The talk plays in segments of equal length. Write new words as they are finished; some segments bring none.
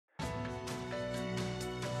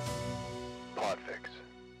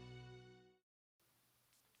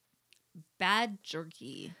Bad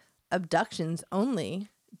jerky. Abductions only.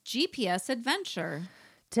 GPS adventure.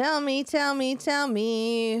 Tell me,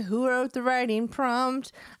 who wrote the writing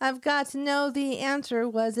prompt? I've got to know the answer.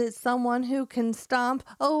 Was it someone who can stomp?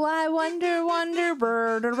 Oh, I wonder,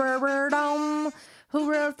 bird,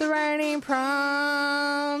 who wrote the writing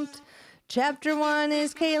prompt? Chapter 1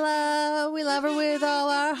 is Kayla. We love her with all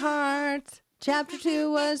our hearts. Chapter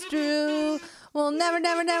 2 was Drew. We'll never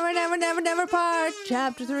part.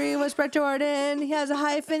 Chapter 3 was Brett Jordan. He has a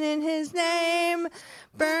hyphen in his name.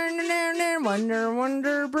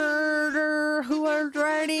 Wonder, birder, who are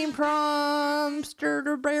writing prompts? I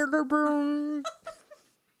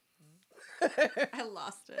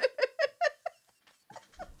lost it.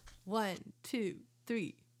 1, 2,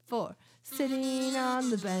 3, 4. Sitting on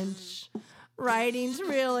the bench. Writing's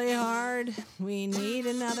really hard. We need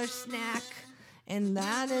another snack. And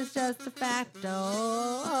that is just a fact.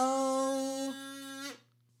 Oh.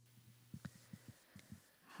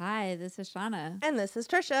 Hi, this is Shauna. And this is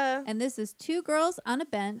Trisha. And this is Two Girls on a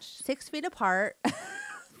Bench. 6 feet apart.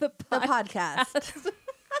 The podcast.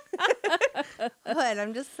 But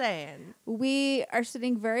I'm just saying. We are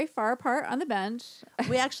sitting very far apart on the bench.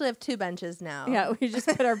 We actually have 2 benches now. Yeah, we just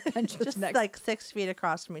put our benches just next. like 6 feet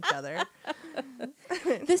across from each other.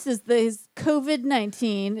 This is the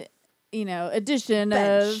COVID-19, edition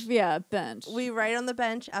bench. of bench. We write on the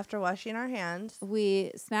bench after washing our hands.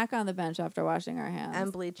 We snack on the bench after washing our hands.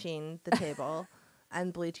 And bleaching the table.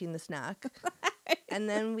 And bleaching the snack. And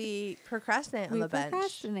then we procrastinate on the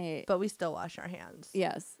bench. But we still wash our hands.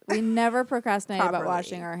 Yes. We never procrastinate about Properly.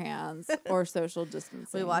 washing our hands or social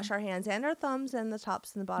distancing. We wash our hands and our thumbs and the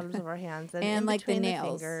tops and the bottoms of our hands. And in like the between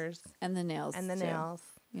nails. fingers. And the nails. And the too, nails.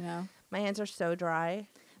 My hands are so dry.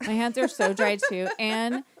 My hands are so dry too.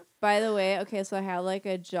 And by the way, okay, so I have like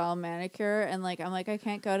a gel manicure and I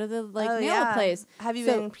can't go to the nail place. Have you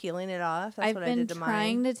been peeling it off? That's I've what been I did to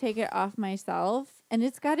trying mine. to take it off myself, and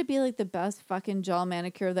it's got to be like the best fucking gel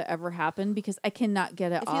manicure that ever happened because I cannot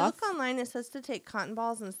get it If off. you look online, it says to take cotton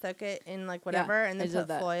balls and soak it in whatever, and then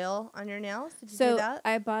put foil on your nails. Did you do that?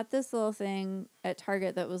 I bought this little thing at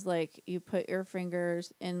Target that was like you put your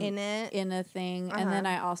fingers in a thing, and then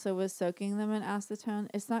I also was soaking them in acetone.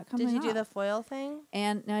 It's not coming off. Did you do the foil thing?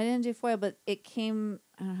 And no, I didn't do foil, but it came.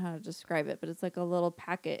 I don't know how to describe it, but it's like a little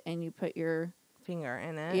packet, and you put your finger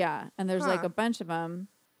in it. Yeah, and there's like a bunch of them.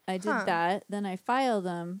 I did that. Then I filed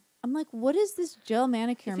them. I'm like, what is this gel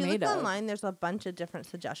manicure made of? If you look online, there's a bunch of different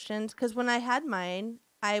suggestions. Because when I had mine,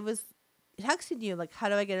 I was texting you, how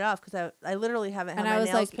do I get it off? Because I literally haven't had my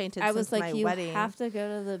nails painted since my wedding. You have to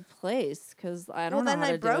go to the place because I don't know how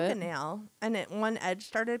to do it. Well, then I broke a nail, and one edge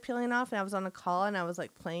started peeling off, and I was on a call, and I was,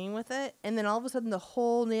 playing with it. And then all of a sudden, the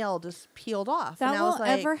whole nail just peeled off. That and I was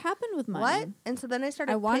won't ever happen with mine. What? And so then I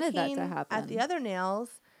started picking at the other nails,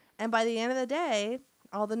 and by the end of the day,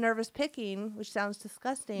 all the nervous picking, which sounds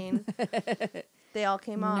disgusting, they all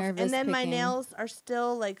came off. And then my nails are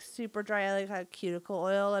still super dry. I have cuticle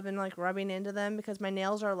oil. I've been rubbing into them because my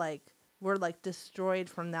nails are were destroyed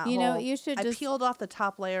from that. You should. I peeled off the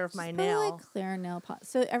top layer of my nail. Clear nail polish.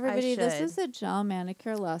 So everybody, this is a gel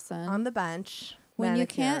manicure lesson on the bench. When you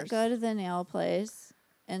can't go to the nail place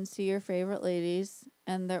and see your favorite ladies.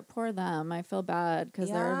 And poor them. I feel bad because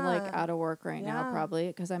they're out of work right now, probably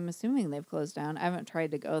because I'm assuming they've closed down. I haven't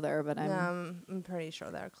tried to go there, but I'm pretty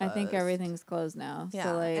sure they're closed. I think everything's closed now. Yeah,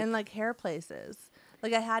 so and hair places. I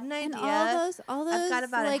had an idea. And all those. I've got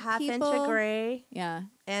about a half inch of gray. Yeah,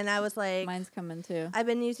 and I was mine's coming too. I've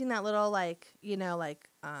been using that little the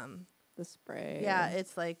spray. Yeah,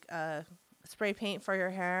 it's spray paint for your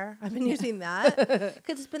hair. I've been using that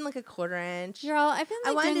because it's been a 1/4 inch. I've been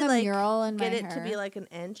doing a mural in my hair. Get it to be an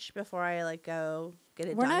inch before I go get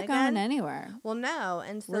it We're done not again. going anywhere. Well, no.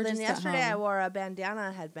 And so then yesterday I wore a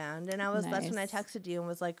bandana headband, and that's when I texted you and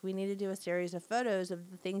was like, we need to do a series of photos of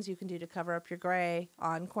the things you can do to cover up your gray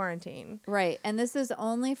on quarantine. Right. And this is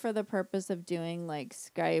only for the purpose of doing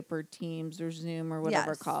Skype or Teams or Zoom or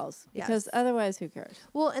whatever calls. Because otherwise, who cares?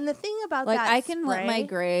 Well, and the thing about that I can let my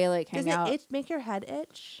gray hang out. Does it make your head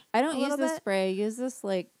itch? I don't use the spray. I use this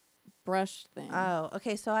brush thing. Oh,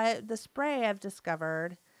 okay. So the spray I've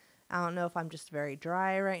discovered. I don't know if I'm just very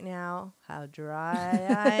dry right now, how dry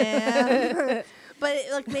I am, but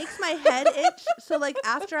it makes my head itch. So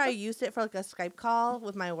after I used it for a Skype call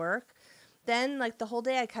with my work, then the whole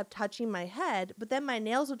day I kept touching my head, but then my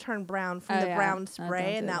nails would turn brown from the brown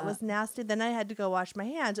spray, and that was nasty. Then I had to go wash my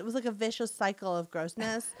hands. It was a vicious cycle of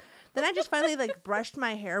grossness. Then I just finally brushed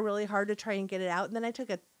my hair really hard to try and get it out, and then I took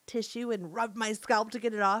a tissue and rubbed my scalp to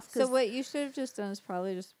get it off. So what you should have just done is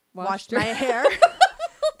probably just washed my hair.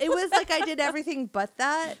 It was like I did everything but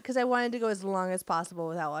that because I wanted to go as long as possible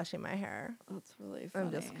without washing my hair. That's really funny.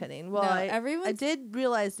 I'm just kidding. Well, no, I did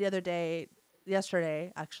realize yesterday,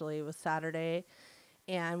 actually, it was Saturday,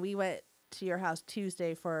 and we went to your house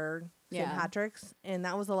Tuesday for St. Patrick's, and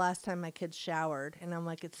that was the last time my kids showered. And I'm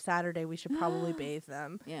like, it's Saturday, we should probably bathe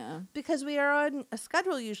them. Yeah. Because we are on a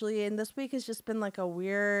schedule usually, and this week has just been like a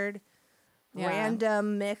weird...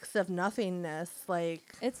 random mix of nothingness. Like,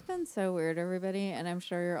 it's been so weird, everybody, and I'm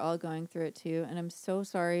sure you're all going through it too. And I'm so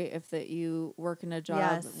sorry if that you work in a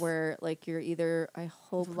job where like you're either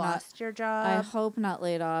lost your job. I hope not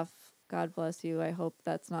laid off. God bless you. I hope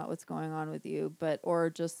that's not what's going on with you, or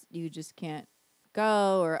just you just can't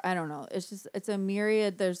go, or I don't know. It's a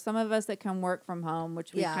myriad. There's some of us that can work from home,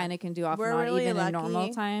 which we kind of can do off and on, really even lucky. In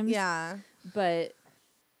normal times. Yeah, but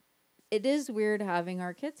it is weird having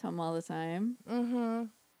our kids home all the time. Mm-hmm.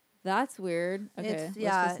 That's weird. Okay.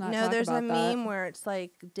 There's a meme where it's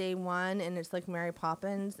like day 1 and it's like Mary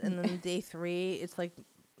Poppins, and then day 3 it's like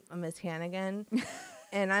a Miss Hannigan,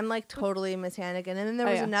 and I'm like totally Miss Hannigan. And then there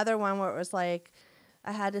was another one where it was like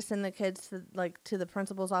I had to send the kids to the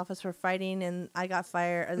principal's office for fighting, and I got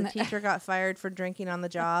fired, or the teacher got fired for drinking on the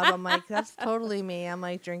job. I'm like, that's totally me. I'm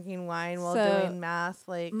like drinking wine while doing math.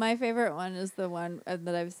 Like, my favorite one is the one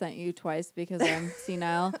that I've sent you twice because I'm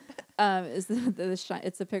senile. Is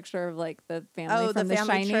it's a picture of like the family from The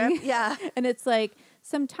Shining. Trip? Yeah, and it's like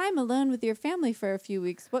some time alone with your family for a few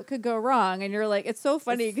weeks. What could go wrong? And you're like, it's so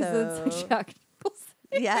funny because it's like Jack Nicholson.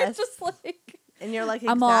 Yes, just like. And you're like,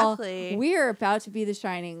 exactly. We're about to be The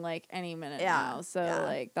Shining like any minute now. So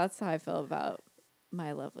like that's how I feel about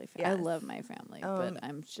my lovely family. Yes. I love my family, but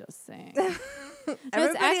I'm just saying.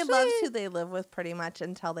 Everybody loves who they live with pretty much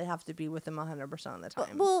until they have to be with them 100% of the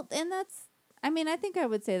time. Well, and I think I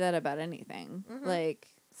would say that about anything. Mm-hmm. Like,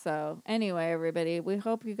 so anyway, everybody, we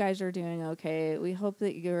hope you guys are doing okay. We hope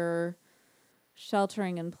that you're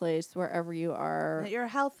sheltering in place wherever you are, that you're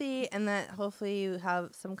healthy, and that hopefully you have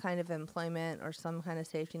some kind of employment or some kind of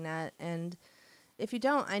safety net. And if you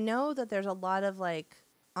don't, I know that there's a lot of like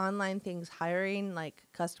online things hiring, like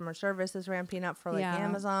customer service is ramping up for like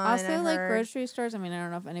Amazon. Also like grocery stores. I mean, I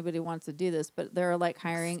don't know if anybody wants to do this, but they're like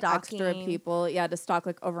hiring extra people, to stock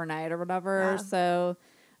like overnight or whatever. So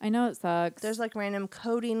I know it sucks. There's like random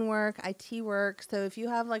coding work, IT work. So if you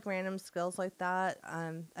have like random skills like that,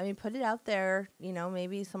 put it out there. You know,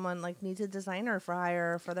 maybe someone like needs a designer for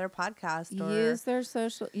hire for their podcast.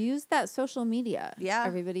 Use that social media. Yeah.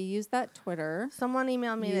 Everybody use that Twitter. Someone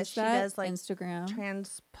emailed me that she does like Instagram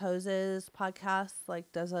transposes podcasts,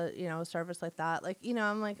 like does a, service like that. Like,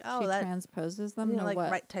 I'm like, she transposes them?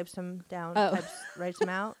 Like types them down, writes them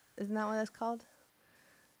out. Isn't that what that's called?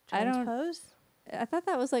 Transpose? I thought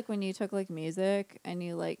that was like when you took like music and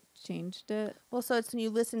you like changed it. Well, so it's when you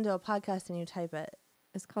listen to a podcast and you type it.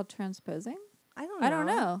 It's called transposing? I don't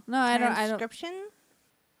know. No, I don't. Transcription?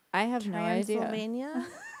 I have no idea. Transylvania?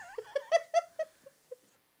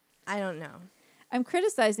 I don't know. I'm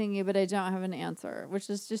criticizing you, but I don't have an answer, which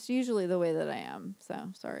is just usually the way that I am. So,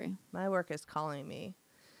 sorry. My work is calling me.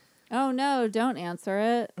 Oh, no, don't answer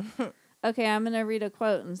it. Okay, I'm going to read a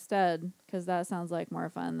quote instead because that sounds like more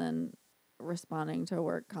fun than responding to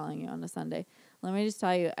work calling you on a Sunday. Let me just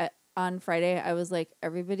tell you, on Friday I was like,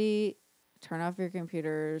 everybody turn off your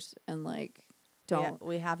computers and like don't.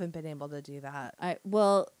 We haven't been able to do that.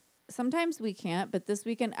 Sometimes we can't, but this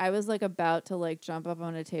weekend I was like about to like jump up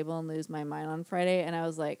on a table and lose my mind on Friday, and I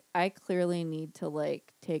was like, I clearly need to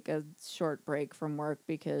like take a short break from work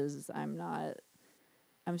because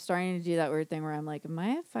I'm starting to do that weird thing where I'm like, am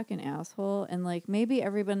I a fucking asshole? And like, maybe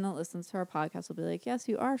everyone that listens to our podcast will be like, yes,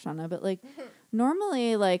 you are, Shauna. But like,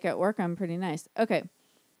 normally, like at work, I'm pretty nice. Okay.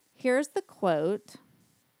 Here's the quote.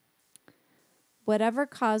 Whatever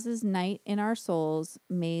causes night in our souls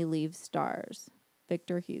may leave stars.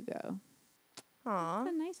 Victor Hugo. Aw.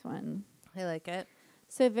 That's a nice one. I like it.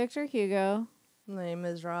 So Victor Hugo. Name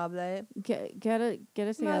is Rob. Get it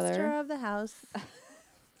together. Master of the house.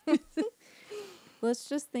 Let's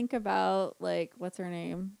just think about, like, what's her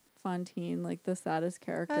name? Fontaine, like the saddest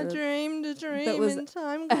character. I dreamed a dream that was in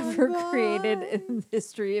time ever by. Created in the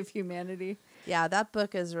history of humanity. Yeah, that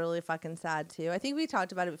book is really fucking sad, too. I think we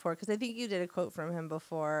talked about it before, because I think you did a quote from him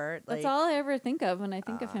before. That's all I ever think of when I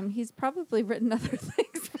think of him. He's probably written other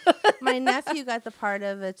things. My nephew got the part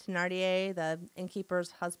of a Thénardier, the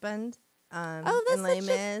innkeeper's husband. That's such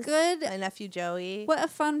a good. My nephew Joey. What a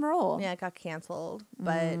fun role. Yeah, it got canceled,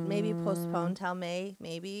 but maybe postponed till May.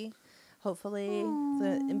 Maybe, hopefully,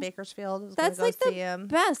 in Bakersfield. That's like the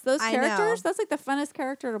best. Those characters. That's like the funnest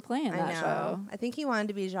character to play in that show. I think he wanted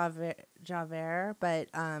to be Javert, but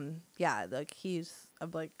like he's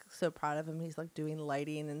I'm like so proud of him. He's like doing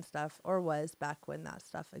lighting and stuff, or was back when that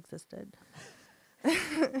stuff existed.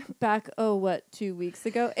 Back 2 weeks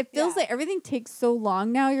ago? It feels like everything takes so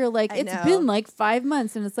long now. You're like, it's been like 5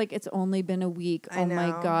 months, and it's like it's only been a week. Oh my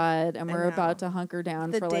god! And we're about to hunker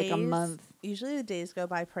down for like a month. Usually the days go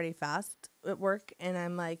by pretty fast at work, and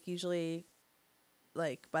I'm like usually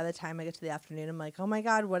like by the time I get to the afternoon, I'm like, oh my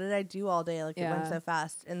god, what did I do all day? Like it went so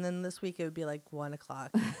fast. And then this week it would be like 1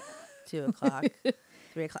 o'clock, 2 o'clock.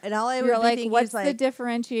 3 o'clock. And all I would be thinking what's is like, the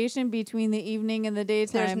differentiation between the evening and the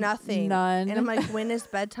daytime? There's nothing. None. And I'm like, when is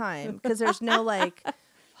bedtime? Because there's no like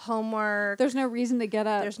homework. There's no reason to get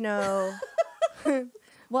up. There's no.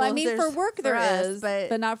 Well, I mean, for work there is,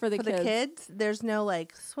 but not for the kids. For the kids, there's no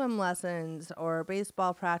like swim lessons or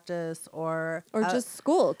baseball practice or just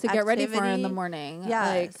school to get ready for in the morning.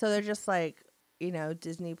 Yeah, so they're just like,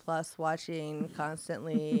 Disney Plus watching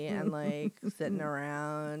constantly and like sitting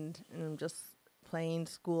around and just playing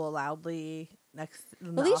school loudly next.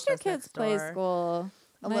 At least your kids play school.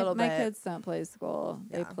 A little bit. My kids don't play school.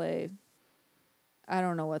 They play. I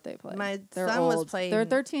don't know what they play. They're son old. Was playing. They're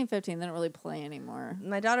 13, 15. They don't really play anymore.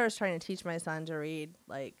 My daughter was trying to teach my son to read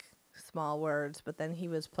like small words, but then he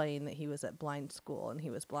was playing that he was at blind school and he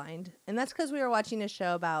was blind. And that's because we were watching a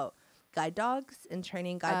show about guide dogs and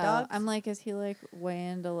training guide dogs. I'm like, is he like way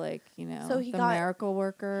into like, so he the got, miracle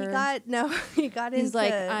worker? He got He's into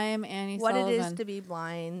like, I am Annie what Sullivan. It is to be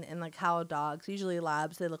blind and like how dogs, usually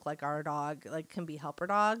labs, they look like our dog, like can be helper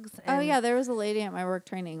dogs. And there was a lady at my work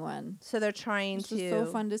training one. So they're trying to. It was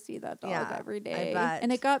so fun to see that dog every day. I bet.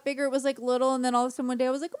 And it got bigger. It was like little, and then all of a sudden one day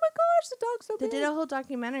I was like, oh my gosh, the dog's so big. They did a whole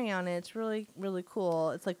documentary on it. It's really, really cool.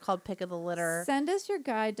 It's like called Pick of the Litter. Send us your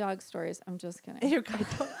guide dog stories. I'm just kidding. Your guide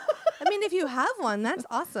dog. I mean, if you have one, that's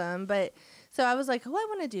awesome. But so I was like, I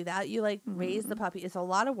want to do that. You like raise the puppy. It's a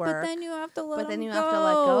lot of work. But then you have to let have to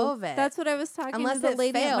let go of it. That's what I was talking to the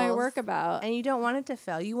lady at my work about. And you don't want it to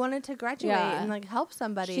fail. You want it to graduate and like help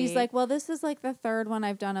somebody. She's like, well, this is like the third one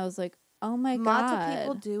I've done. I was like, oh my god. Lots of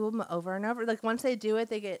people do them over and over. Like once they do it,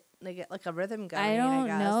 they get like a rhythm going. I don't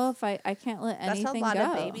know if I can't let anything go. That's a lot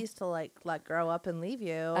of babies to like let grow up and leave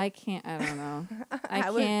you. I can't. I don't know. I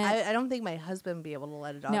can't. I don't think my husband would be able to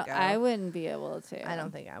let a dog go. No, I wouldn't be able to. I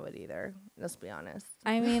don't think I would either. Let's be honest.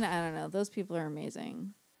 I mean, I don't know. Those people are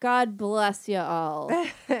amazing. God bless you all.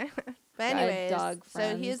 But anyways,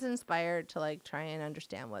 so he is inspired to like try and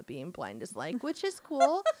understand what being blind is like, which is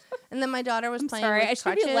cool. And then my daughter was playing. Sorry, I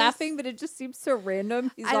should be laughing, but it just seems so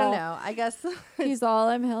random. I don't know. I guess he's all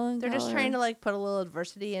I'm Helen. They're just trying to like put a little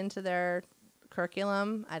adversity into their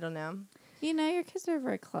curriculum. I don't know. Your kids are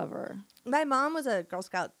very clever. My mom was a Girl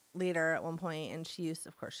Scout leader at one point, and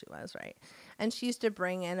of course she was, right? And she used to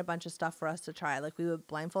bring in a bunch of stuff for us to try. Like we would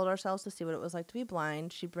blindfold ourselves to see what it was like to be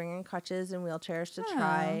blind. She'd bring in crutches and wheelchairs to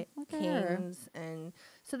try, canes, and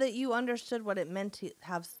so that you understood what it meant to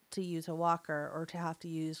have to use a walker or to have to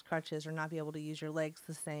use crutches or not be able to use your legs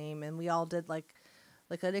the same. And we all did like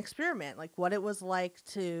an experiment, like what it was like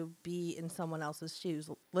to be in someone else's shoes,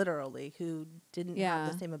 literally, who didn't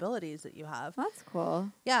have the same abilities that you have. That's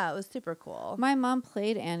cool. Yeah, it was super cool. My mom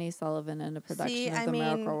played Annie Sullivan in a production of The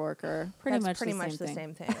Miracle Worker. Pretty much the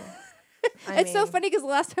same thing. It's so funny because the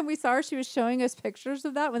last time we saw her, she was showing us pictures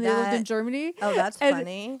of that when they lived in Germany. Oh, that's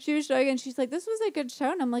funny. She was showing, and she's like, "This was a good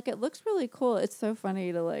show," and I'm like, "It looks really cool." It's so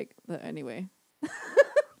funny to like. Anyway.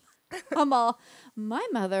 My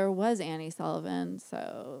mother was Annie Sullivan,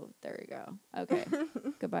 so there you go. Okay.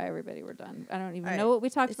 Goodbye, everybody. We're done. I don't even know what we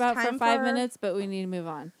talked about for 5 minutes, but we need to move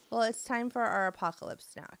on. Well, it's time for our apocalypse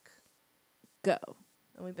snack. Go.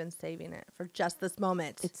 And we've been saving it for just this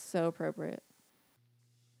moment. It's so appropriate.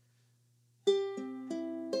 Give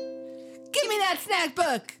me that snack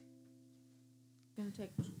book! It's going to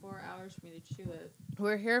take 4 hours for me to chew it.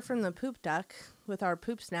 We're here from the Poop Duck with our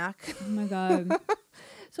poop snack. Oh, my God.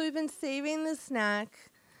 So we've been saving the snack.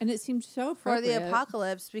 And it seemed so appropriate. For the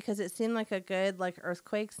apocalypse because it seemed like a good like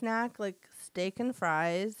earthquake snack, like steak and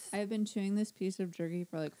fries. I've been chewing this piece of jerky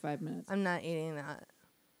for like 5 minutes. I'm not eating that.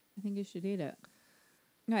 I think you should eat it.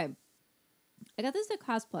 Okay. I got this at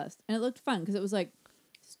Cost Plus, and it looked fun because it was like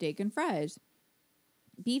steak and fries,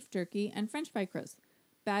 beef jerky, and French fry crisp.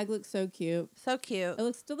 Bag looks so cute. So cute. It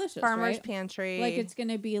looks delicious, Farmer's right? Pantry. Like it's going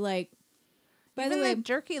to be like... By Even the way, the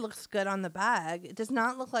jerky looks good on the bag. It does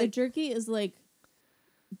not look like... The jerky is like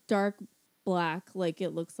dark black, like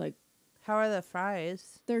it looks like... How are the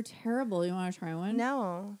fries? They're terrible. You want to try one?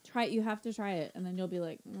 No. Try it. You have to try it, and then you'll be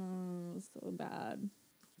like, so bad.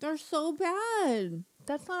 They're so bad.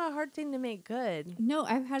 That's not a hard thing to make good. No,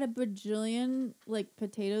 I've had a bajillion like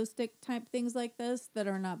potato stick type things like this that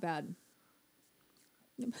are not bad.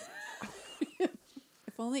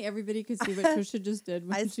 If only everybody could see what Trisha just did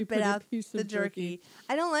when I she spit put out a piece the of jerky.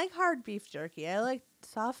 I don't like hard beef jerky. I like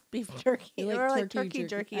soft beef jerky. You like or like turkey turkey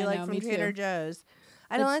jerky, I like know, from me Trader too. Joe's.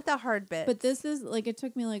 I don't like the hard bits. But this is like, it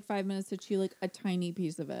took me like 5 minutes to chew like a tiny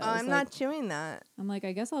piece of it. Oh, I'm not chewing that. I'm like,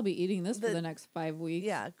 I guess I'll be eating this for the next 5 weeks.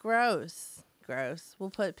 Yeah, gross. Gross. We'll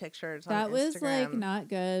put pictures on Instagram. That was like not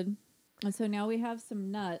good. And so now we have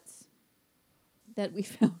some nuts that we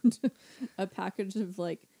found a package of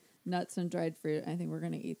like nuts and dried fruit. I think we're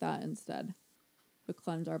going to eat that instead to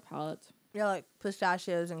cleanse our palate. Yeah, like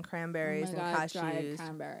pistachios and cranberries oh my God, and cashews. Dried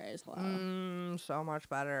cranberries. Hello. So much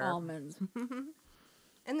better. Almonds.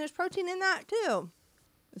 And there's protein in that too.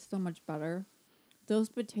 It's so much better. Those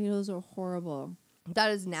potatoes are horrible.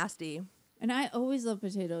 That is nasty. And I always love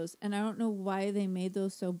potatoes, and I don't know why they made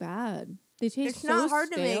those so bad. They taste It's so not hard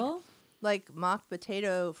stale. to make like mock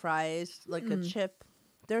potato fries, like a chip.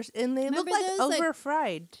 They Remember look like those, over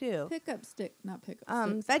fried too. Pickup stick, not pickup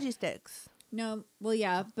sticks. Veggie sticks. No, well,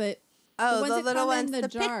 yeah, but Oh, ones the that little come in ones, the the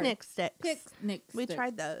jar. picnic sticks. Picnic We sticks.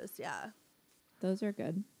 tried those, yeah. Those are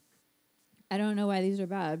good. I don't know why these are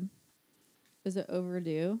bad. Is it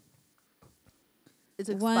overdue? It's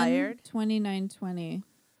expired. 1/29/20.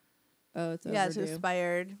 Oh, it's overdue. Yeah, it's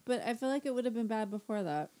expired. But I feel like it would have been bad before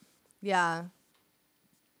that. Yeah.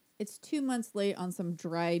 It's 2 months late on some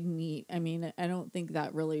dried meat. I mean, I don't think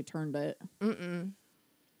that really turned it.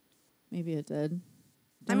 Maybe it did.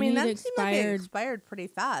 I mean, that seemed like it expired pretty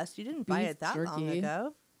fast. You didn't buy beef it that long jerky.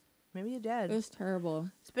 ago. Maybe you did. It was terrible.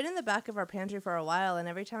 It's been in the back of our pantry for a while, and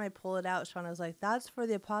every time I pull it out, Shauna's like, that's for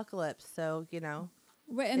the apocalypse. So, you know.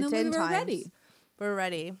 Right, and it's then we in were times. ready. We're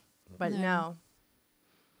ready. But no.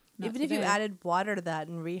 Not Even if today. you added water to that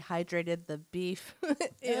and rehydrated the beef.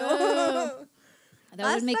 Ew. That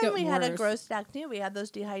Last would make time it we worse. had a gross stack new, we had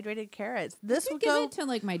those dehydrated carrots. This I would give go. it to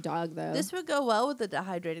like my dog though. This would go well with the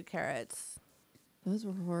dehydrated carrots. Those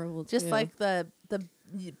were horrible Just too. like the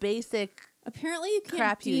basic. Apparently you can't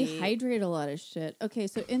crap you eat. dehydrate a lot of shit. Okay,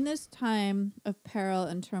 so in this time of peril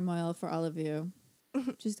and turmoil for all of you,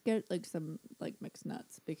 just get like some like mixed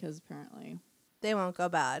nuts because apparently They won't go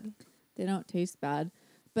bad. they don't taste bad.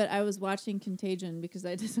 But I was watching Contagion because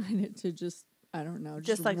I decided to just I don't know,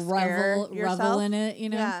 Just like scare revel yourself? in it, you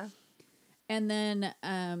know. Yeah. And then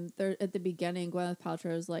there at the beginning, Gwyneth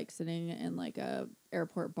Paltrow is like sitting in like a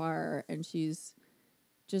airport bar, and she's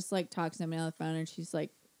just like talking to somebody on the phone, and she's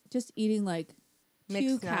like just eating like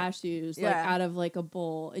Mixed two nut. cashews like Yeah. out of like a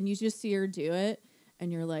bowl, and you just see her do it, and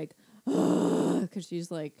you're like, because she's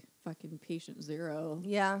like fucking patient zero.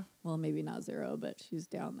 Yeah. Well, maybe not zero, but she's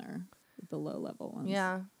down there with the low level ones.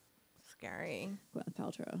 Yeah. Scary. Gwyneth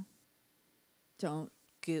Paltrow. Don't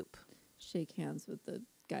Goop. shake hands with the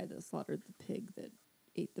guy that slaughtered the pig that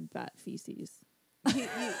ate the bat feces. you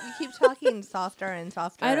keep talking softer and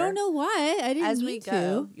softer. I don't know why. I didn't As mean we to.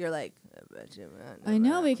 go, you're like, I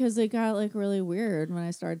know because it got like really weird when I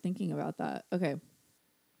started thinking about that. Okay.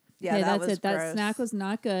 Yeah, Okay, that that's was it. That gross. snack was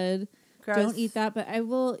not good. Gross. Don't eat that, but I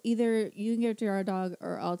will either you can give it to our dog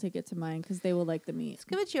or I'll take it to mine because they will like the meat. Just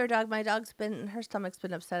give it to your dog. My dog's been, her stomach's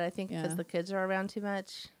been upset, I think, because Yeah. the kids are around too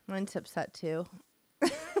much. Mine's upset too.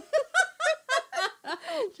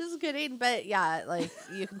 Just kidding. But yeah, like,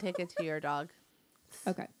 you can take it to your dog.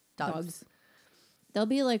 Okay. Dogs. They'll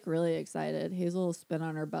be like really excited. Hazel will spin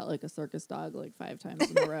on her butt like a circus dog like 5 times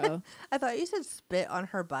in a row. I thought you said spit on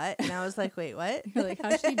her butt, and I was like, wait, what? You're like,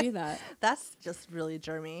 how'd she do that? That's just really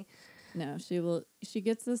germy. No, she will. She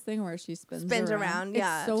gets this thing where she spins around.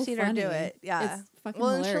 Yeah, It's so I've seen funny. her do it. Yeah, it's fucking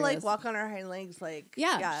well, and hilarious. she'll like walk on her hind legs, like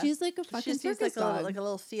Yeah, she's like a fucking she's circus dog. like a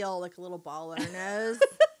little seal, like a little ball in her nose.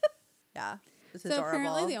 Yeah, it's So adorable.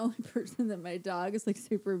 apparently, the only person that my dog is like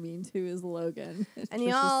super mean to is Logan. And Trish's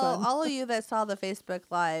y'all, son. all of you that saw the Facebook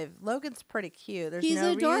Live, Logan's pretty cute. There's He's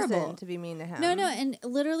no adorable. reason to be mean to him. No, and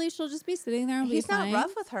literally, she'll just be sitting there and He's be fine. not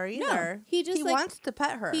rough with her either. he just, like, wants to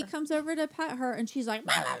pet her. He comes over to pet her, and she's like,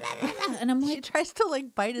 "Blah, blah, blah, blah," and I'm She like, tries to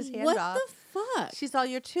like bite his hand "What off. the fuck?" She's all,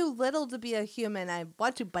 "You're too little to be a human. I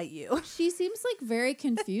want to bite you." She seems like very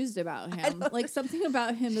confused about him. Like something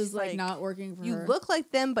about him is She's like like, not working for You her. look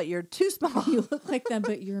like them, but you're too small. You look like them,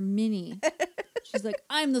 but you're mini. She's like,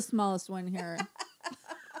 I'm the smallest one here.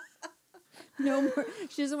 No more.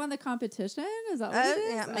 She doesn't win the competition. Is that what it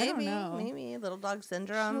is? Yeah, I don't maybe, know. maybe little dog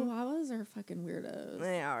syndrome. Chihuahuas are fucking weirdos.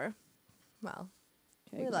 They are. Well,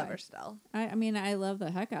 Okay, we love bye. her still. I mean, I love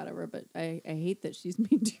the heck out of her, but I hate that she's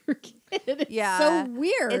mean to her kid. It's Yeah, so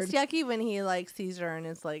weird. It's yucky when he like sees her and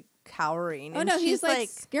is like cowering. Oh and no, she's he's like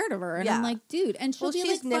scared of her, and I'm Yeah. like, dude. And she'll Well, be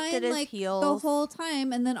she's like nipped at fine his like the heels. whole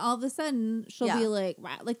time, and then all of a sudden she'll Yeah. be like,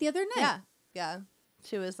 wow, like the other night. yeah.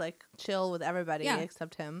 She was like chill with everybody Yeah.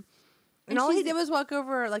 except him. And all he did was walk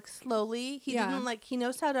over like slowly. He didn't like. He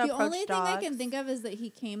knows how to approach dogs. The only thing I can think of is that he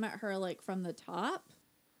came at her like from the top.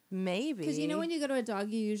 Maybe because you know when you go to a dog,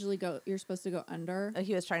 you usually you're supposed to go under.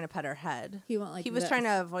 He was trying to pet her head. He went like he was trying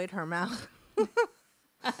to avoid her mouth.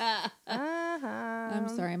 I'm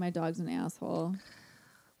sorry, my dog's an asshole.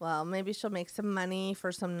 Well, maybe she'll make some money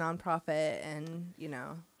for some nonprofit, and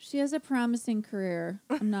she has a promising career.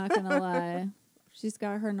 I'm not gonna lie. She's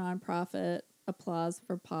got her nonprofit. Applause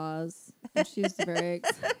for Paws. And she's very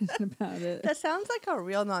excited about it. That sounds like a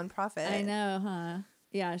real nonprofit. I know, huh?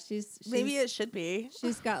 Yeah, she's maybe it should be.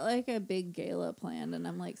 She's got like a big gala planned, and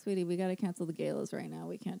I'm like, sweetie, we got to cancel the galas right now.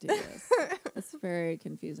 We can't do this. It's very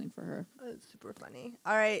confusing for her. It's super funny.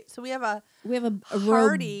 All right, so we have a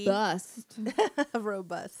hearty, robust, a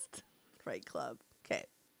robust Right Club. Okay.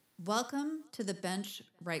 Welcome to the Bench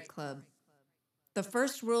Right Club. The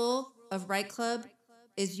first rule of Right Club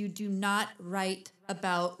is you do not write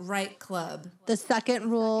about Right Club. The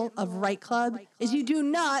second rule of Right Club is you do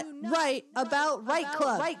not write about Right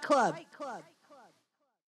Club. Right Club.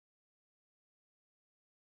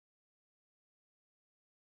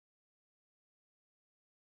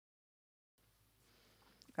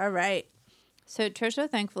 All right. So Trisha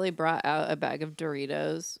thankfully brought out a bag of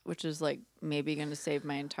Doritos, which is like maybe going to save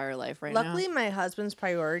my entire life now. Luckily, my husband's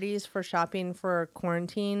priorities for shopping for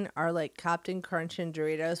quarantine are like Captain Crunch and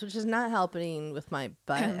Doritos, which is not helping with my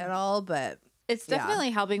butt at all, but it's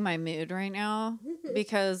definitely helping my mood right now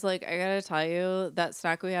because, like, I gotta tell you, that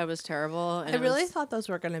snack we had was terrible. And I really thought those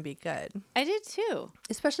were going to be good. I did too.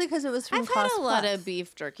 Especially because it was from I've had a lot of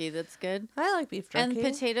beef jerky that's good. I like beef jerky. And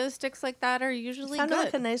potato sticks like that are usually good.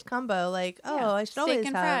 Like a nice combo. Like, I should always steak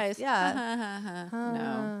and have. Fries. Yeah.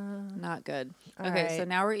 No, not good. All okay, right. So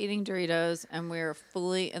now we're eating Doritos and we're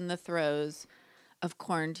fully in the throes of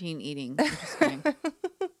quarantine eating. I'm just kidding.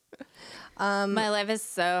 My life is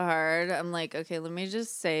so hard. I'm like, okay, let me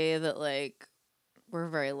just say that, like, we're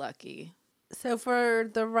very lucky. So for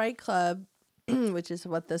the Right Club, which is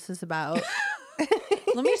what this is about.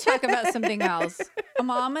 Let me talk about something else. I'm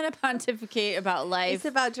going to pontificate about life. It's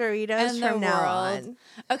about Doritos from now on.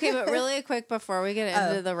 Okay, but really quick before we get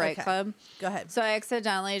into the Right Club. Go ahead. So I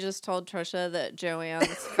accidentally just told Trisha that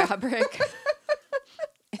Joann's fabric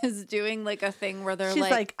is doing like a thing where She's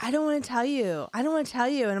like, I don't want to tell you. I don't want to tell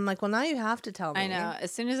you. And I'm like, well, now you have to tell me. I know.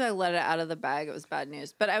 As soon as I let it out of the bag, it was bad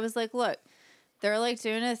news. But I was like, look, they're like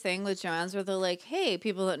doing a thing with Joann's where they're like, hey,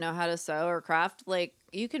 people that know how to sew or craft, like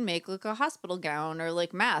you can make like a hospital gown or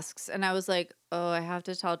like masks. And I was like, oh, I have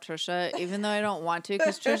to tell Trisha, even though I don't want to,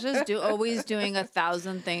 because Trisha's always doing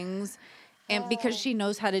 1,000 things. And because she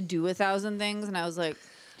knows how to do 1,000 things. And I was like,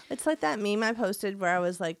 it's like that meme I posted where I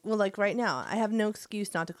was like, well, like right now, I have no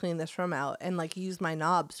excuse not to clean this room out and like use my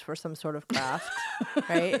knobs for some sort of craft,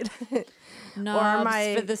 right?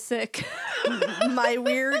 Knobs for the sick. My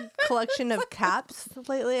weird collection of caps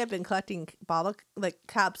lately. I've been collecting bottle like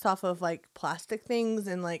caps off of like plastic things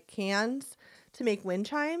and like cans to make wind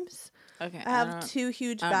chimes. Okay, I have 2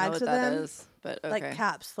 huge bags of them. But okay. Like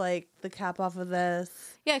caps, like the cap off of this.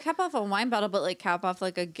 Yeah, cap off a wine bottle, but like cap off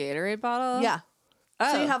like a Gatorade bottle. Yeah.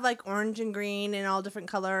 Oh. So you have like orange and green and all different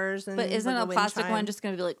colors. And but isn't like a plastic one just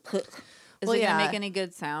going to be like, is it going to make any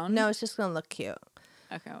good sound? No, it's just going to look cute.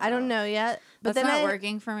 Okay. Well, I don't know yet. But that's then not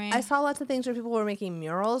working for me. I saw lots of things where people were making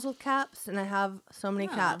murals with caps, and I have so many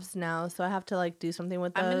caps now, so I have to like do something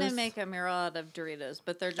with those. I'm going to make a mural out of Doritos,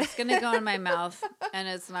 but they're just going to go in my mouth, and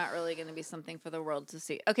it's not really going to be something for the world to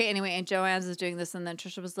see. Okay, anyway, and Joann's is doing this, and then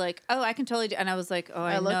Trisha was like, oh, I can totally do, and I was like, oh,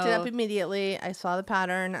 I looked it up immediately. I saw the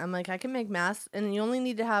pattern. I'm like, I can make masks, and you only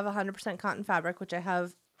need to have 100% cotton fabric, which I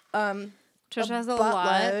have. Trisha has a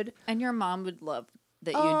lot, and your mom would love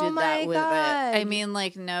that you did that with it. I mean,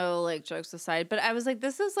 like, no, like, jokes aside. But I was like,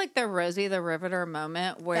 this is like the Rosie the Riveter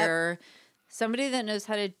moment where somebody that knows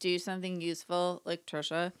how to do something useful, like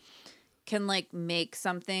Trisha, can, like, make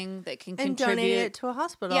something that can contribute. And donate it to a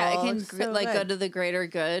hospital. Yeah, it can, go to the greater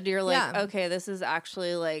good. You're like, okay, this is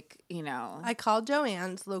actually, like, you know. I called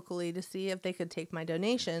Joann's locally to see if they could take my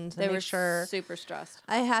donations. They were super stressed.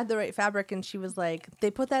 I had the right fabric, and she was like,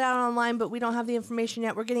 they put that out online, but we don't have the information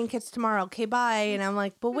yet. We're getting kits tomorrow. Okay, bye. And I'm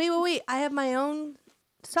like, but wait. I have my own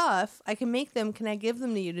stuff. I can make them. Can I give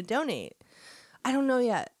them to you to donate? I don't know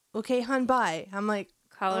yet. Okay, hon, bye. I'm like,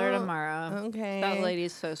 call her tomorrow. Okay. That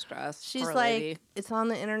lady's so stressed. She's Poor like, lady. it's on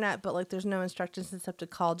the internet, but like there's no instructions except to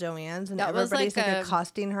call Joann's, and that everybody's was like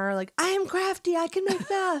accosting her, like, I am crafty, I can make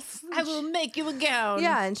masks. I will make you a gown.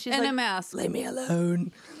 Yeah, and she's and like, a mask. Leave me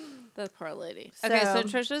alone. That poor lady. Okay, so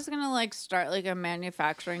Trisha's gonna like start like a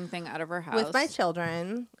manufacturing thing out of her house with my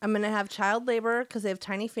children. I'm gonna have child labor because they have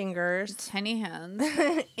tiny fingers, tiny hands,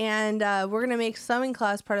 and we're gonna make sewing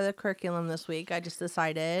class part of the curriculum this week. I just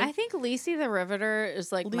decided. I think Lacey the Riveter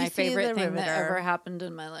is like my favorite thing that ever happened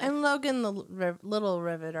in my life, and Logan the little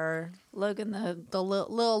riveter. Logan the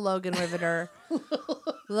little Logan riveter.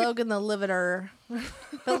 Logan the liveter.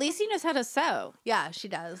 But Lacey knows how to sew. Yeah, she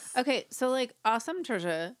does. Okay, so like awesome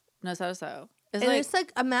Trisha knows how to sew. It's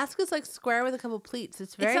like a mask is like square with a couple pleats.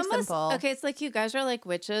 It's very simple. Okay, it's like you guys are like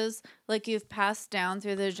witches. Like you've passed down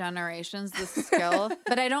through the generations this skill.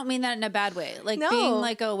 But I don't mean that in a bad way. Like being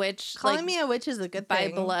like a witch. Calling me a witch is a good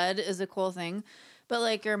thing. By blood is a cool thing. But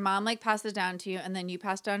like your mom like passed it down to you and then you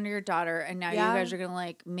passed down to your daughter and now you guys are gonna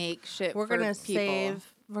like make shit We're for gonna people.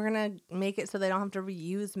 We're gonna make it so they don't have to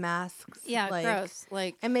reuse masks. Yeah, like, gross.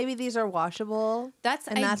 Like, and maybe these are washable. That's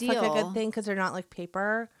ideal. That's like a good thing because they're not like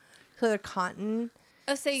paper, so they're cotton.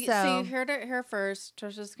 Oh, so you heard it here first.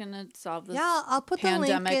 Trisha's gonna solve this. Yeah, I'll put the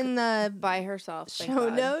link in the by herself show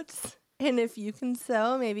notes, and if you can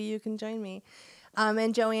sew, maybe you can join me.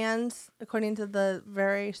 And Joann's, according to the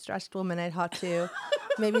very stressed woman I talked to,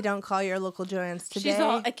 maybe don't call your local Joann's today. She's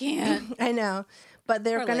all, I can't. I know. But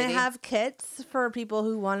they're going to have kits for people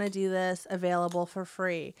who want to do this available for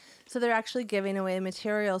free. So they're actually giving away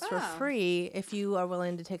materials for free if you are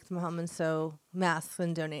willing to take them home and sew masks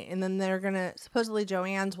and donate. And then they're going to, supposedly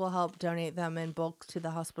Joann's will help donate them in bulk to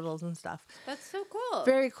the hospitals and stuff. That's so cool.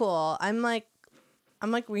 Very cool. I'm like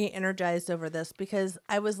re-energized over this because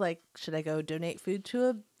I was like, should I go donate food to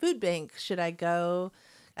a food bank? Should I go?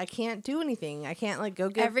 I can't do anything. I can't like go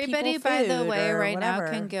give everybody, people by food the way, right whatever.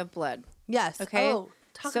 now can give blood. Yes. Okay. Oh,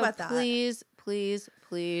 talk about that. Please, please,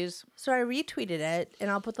 please. So I retweeted it, and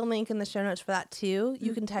I'll put the link in the show notes for that too.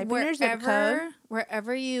 You can type in your zip code.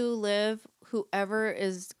 Wherever you live, whoever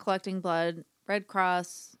is collecting blood, Red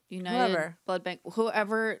Cross, United Blood Bank,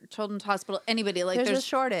 whoever, Children's Hospital, anybody. Like there's a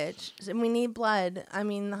shortage, and we need blood. I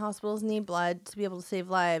mean, the hospitals need blood to be able to save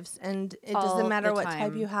lives, and it doesn't matter what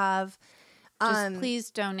type you have. Just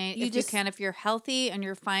please donate if you can. If you're healthy and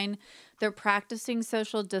you're fine, they're practicing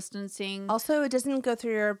social distancing. Also, it doesn't go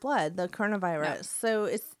through your blood, the coronavirus. No. So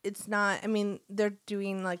it's not. I mean, they're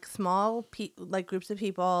doing like small like groups of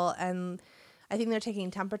people, and I think they're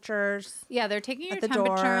taking temperatures. Yeah, they're taking your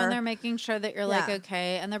temperature and they're making sure that you're like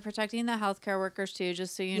okay, and they're protecting the healthcare workers too,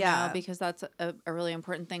 just so you know, because that's a really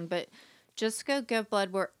important thing. But just go give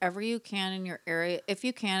blood wherever you can in your area. If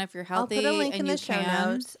you can, if you're healthy, I'll put a link in the show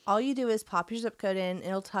can. notes. All you do is pop your zip code in.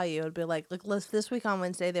 It'll tell you. It'll be like this week on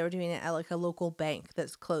Wednesday, they were doing it at like a local bank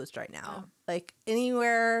that's closed right now. Like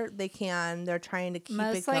anywhere they can, they're trying to keep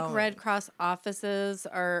it going. Most Red Cross offices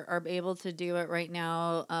are able to do it right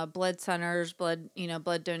now. Blood centers, blood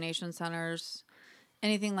donation centers,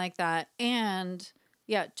 anything like that. And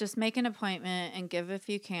yeah, just make an appointment and give if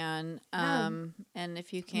you can. And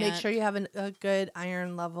if you can't, make sure you have a good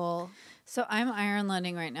iron level. So I'm iron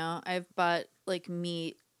loading right now. I've bought like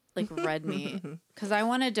meat, like red meat, because I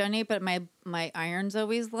want to donate, but my iron's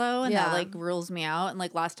always low, and that like rules me out. And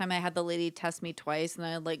like last time I had the lady test me twice, and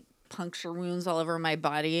I had like puncture wounds all over my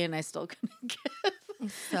body, and I still couldn't give.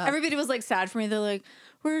 Everybody was like sad for me. They're like,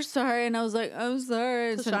 we're sorry. And I was like, I'm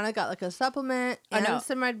sorry. So Shauna got like a supplement and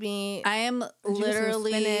some red meat. I am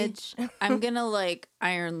literally, I'm going to like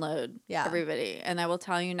iron load everybody. And I will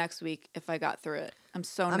tell you next week if I got through it. I'm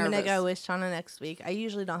so nervous. I'm going to go with Shauna next week. I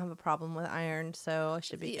usually don't have a problem with iron, so I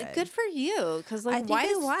should be good. Good for you. Because like,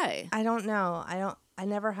 why? I don't know. I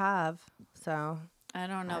never have. So I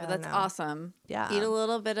don't know. But that's awesome. Yeah. Eat a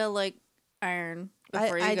little bit of like iron.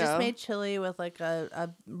 I just made chili with like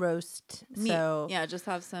a roast meat. So yeah, just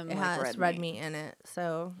have some it like has red meat in it.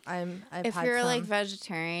 So if you're like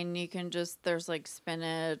vegetarian, you can just there's like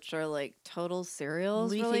spinach or like Total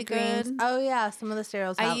cereals, leafy really greens. Good. Oh yeah, some of the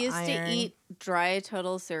cereals have I used iron. to eat dry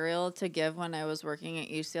Total cereal to give when I was working at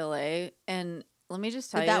UCLA, and let me just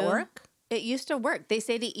tell you, did that work? It used to work. They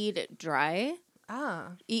say to eat it dry.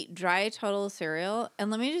 Eat dry Total cereal,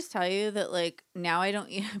 and let me just tell you that like now I don't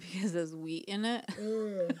eat it because there's wheat in it.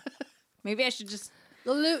 Maybe I should just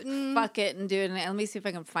gluten. Fuck it and do it. And let me see if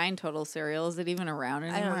I can find Total cereal. Is it even around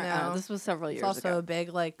anymore? I don't know. This was several years ago. It's also a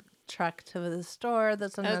big like trek to the store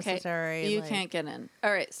that's unnecessary. Okay. You can't get in.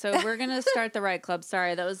 All right, so we're gonna start the Ride Club.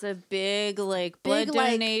 Sorry, that was a big like blood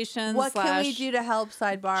donation. What can we do to help?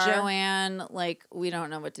 Sidebar, Joanne. Like we don't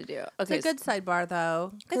know what to do. Okay, it's a good sidebar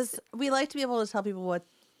though, because we like to be able to tell people what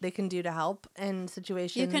they can do to help in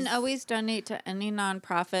situations. You can always donate to any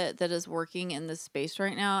nonprofit that is working in this space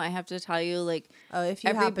right now. I have to tell you, like, if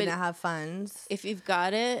you happen to have funds, if you've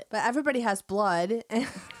got it, but everybody has blood.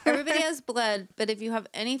 Everybody has bled, but if you have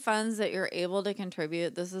any funds that you're able to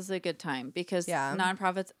contribute, this is a good time because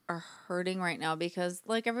nonprofits are hurting right now because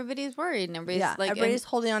like everybody's worried and everybody's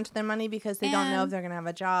holding on to their money because they don't know if they're going to have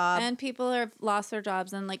a job. And people have lost their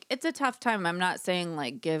jobs and like it's a tough time. I'm not saying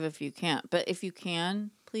like give if you can't, but if you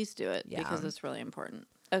can, please do it because it's really important.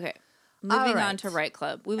 Okay. Moving on to Write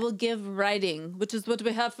Club. We will give writing, which is what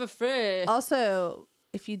we have for free. Also,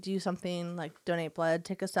 if you do something like donate blood,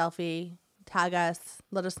 take a selfie, tag us,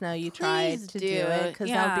 let us know you tried to do it because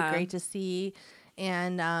that would be great to see.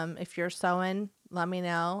 And if you're sewing, let me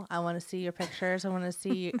know. I want to see your pictures. I want to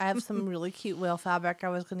see. I have some really cute whale fabric I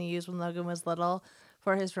was going to use when Logan was little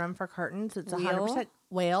for his room for curtains. It's 100%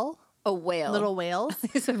 whale. A whale. Little whales.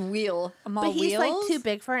 He said wheel. But he's like too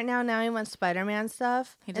big for it now. Now he wants Spider-Man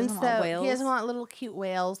stuff. He doesn't want whales. He doesn't want little cute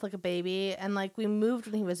whales like a baby. And like we moved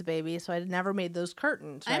when he was a baby, so I never made those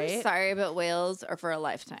curtains, right? I'm sorry, but whales are for a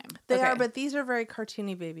lifetime. They are, but these are very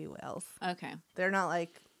cartoony baby whales. Okay. They're not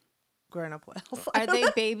like grown-up whales. Are they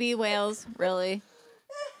baby whales? Really?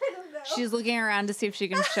 I don't know. She's looking around to see if she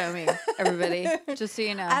can show me, everybody, just so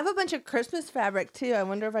you know. I have a bunch of Christmas fabric, too. I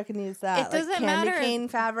wonder if I can use that. It doesn't matter. Candy cane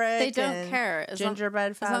fabric. They don't care.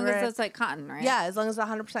 Gingerbread fabric. As long as it's like cotton, right? Yeah, as long as it's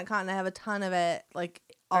 100% cotton. I have a ton of it, like,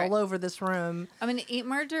 all over this room. I'm going to eat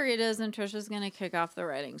margaritas, and Trisha's going to kick off the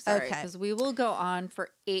writing. Sorry, because we will go on for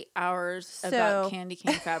 8 hours about candy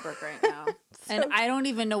cane fabric right now. And I don't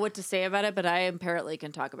even know what to say about it, but I apparently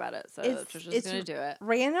can talk about it. So Trisha's going to do it.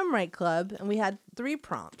 Random Write Club, and we had 3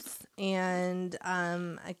 prompts. And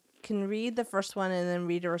I can read the first one and then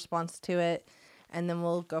read a response to it, and then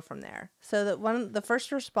we'll go from there. So the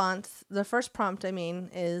first prompt,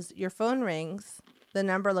 is your phone rings. The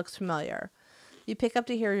number looks familiar. You pick up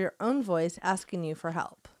to hear your own voice asking you for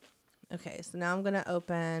help. Okay, so now I'm going to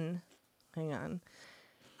open. Hang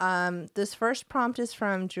on. This first prompt is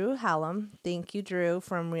from Drew Hallam. Thank you, Drew,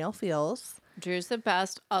 from Real Feels. Drew's the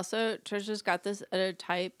best. Also, Trisha's got this at a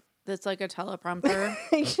type that's like a teleprompter.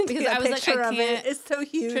 Because I was like, I can't. It's so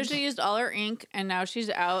huge. Trisha used all her ink, and now she's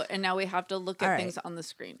out, and now we have to look at things on the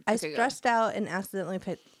screen. I stressed out and accidentally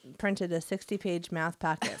printed a 60-page math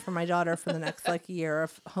packet for my daughter for the next year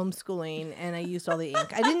of homeschooling, and I used all the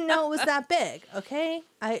ink. I didn't know it was that big, okay?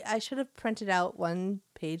 I should have printed out 1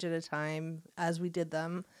 page at a time as we did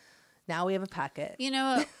them. Now we have a packet. You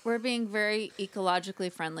know what? We're being very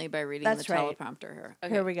ecologically friendly by reading the teleprompter here.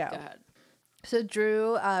 Okay, here we go. Go ahead. So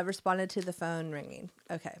Drew responded to the phone ringing.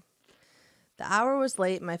 Okay. The hour was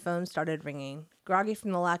late. My phone started ringing. Groggy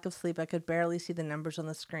from the lack of sleep, I could barely see the numbers on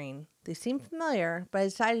the screen. They seemed familiar, but I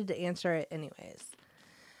decided to answer it anyways.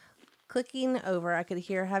 Clicking over, I could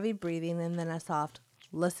hear heavy breathing and then a soft,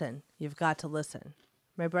 "Listen, you've got to listen."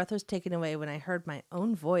 My breath was taken away when I heard my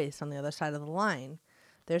own voice on the other side of the line.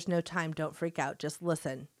 "There's no time. Don't freak out. Just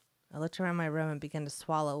listen." I looked around my room and began to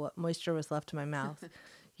swallow what moisture was left in my mouth.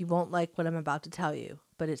 You won't like what I'm about to tell you,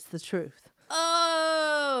 but it's the truth.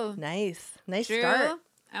 Oh! Nice. Nice Drew, start.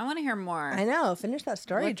 I want to hear more. I know. Finish that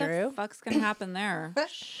story, Drew. What the fuck's going to happen there?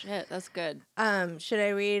 Shit, that's good. Should I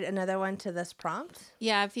read another one to this prompt?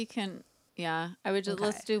 Yeah, if you can. Yeah, I would just,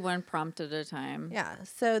 let's do one prompt at a time. Yeah,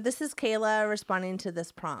 so this is Kayla responding to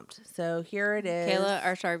this prompt. So here it is. Kayla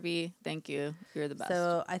Arsharby, thank you. You're the best.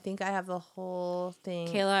 So I think I have the whole thing.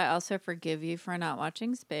 Kayla, I also forgive you for not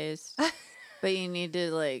watching Spaced. But you need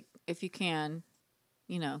to, if you can,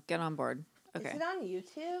 get on board. Okay. Is it on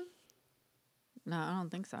YouTube? No, I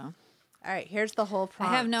don't think so. All right, here's the whole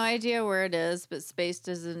prompt. I have no idea where it is, but Spaced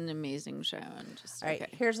is an amazing show. All right,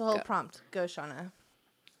 here's the whole prompt. Go, Shauna.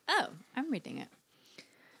 Oh, I'm reading it.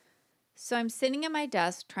 So I'm sitting at my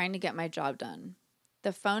desk trying to get my job done.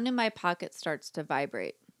 The phone in my pocket starts to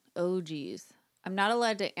vibrate. Oh, geez. I'm not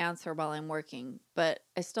allowed to answer while I'm working, but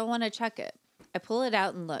I still want to check it. I pull it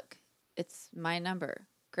out and look. It's my number.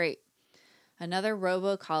 Great. Another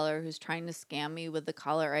robo-caller who's trying to scam me with the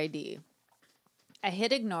caller ID. I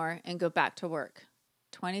hit ignore and go back to work.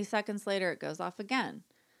 20 seconds later, it goes off again.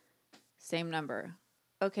 Same number.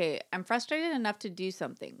 Okay, I'm frustrated enough to do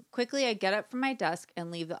something. Quickly, I get up from my desk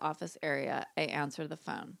and leave the office area. I answer the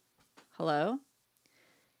phone. Hello?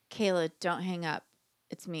 Kayla, don't hang up.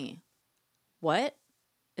 It's me. What?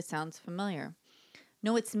 It sounds familiar.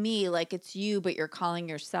 No, it's me, like it's you, but you're calling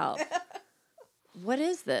yourself. What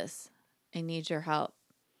is this? I need your help.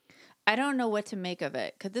 I don't know what to make of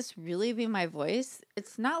it. Could this really be my voice?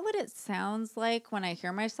 It's not what it sounds like when I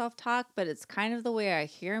hear myself talk, but it's kind of the way I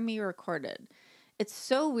hear me recorded. It's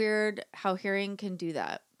so weird how hearing can do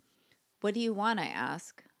that. What do you want? I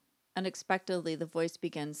ask. Unexpectedly, the voice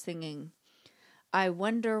begins singing. I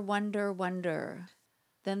wonder, wonder, wonder.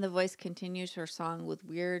 Then the voice continues her song with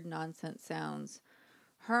weird nonsense sounds.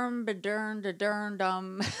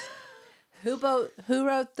 Herm-ba-dern-da-dern-dum. Who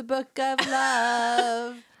wrote the book of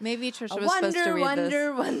love? Maybe Trisha was supposed to read this.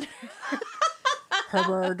 Wonder.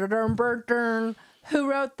 Who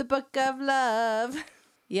wrote the book of love?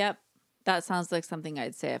 Yep. That sounds like something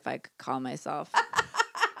I'd say if I could call myself.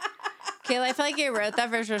 Kayla, I feel like you wrote that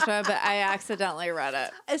for Trisha, but I accidentally read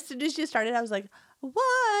it. As soon as you started, I was like,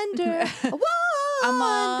 wonder.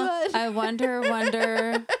 I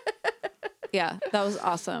wonder. Yeah, that was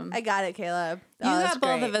awesome. I got it, Caleb. You got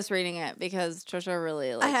both of us reading it because Trisha really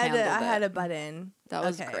handled it. I had a butt in. That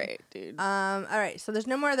was great, dude. All right, so there's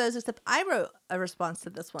no more of those except I wrote a response to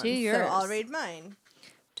this one. Do yours. So I'll read mine.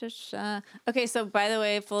 Okay, so by the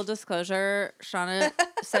way, full disclosure, Shauna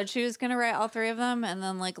said she was gonna write all three of them, and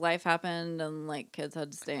then like life happened, and like kids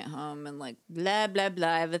had to stay at home, and like blah blah blah.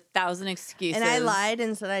 I have 1,000 excuses. And I lied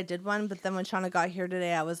and said I did one, but then when Shauna got here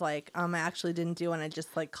today, I was like, I actually didn't do one. I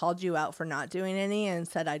just like called you out for not doing any and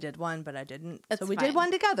said I did one, but I didn't. It's so we fine. did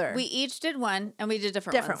one together. We each did one, and we did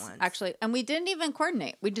different ones, actually, and we didn't even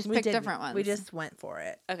coordinate. We just picked different ones. We just went for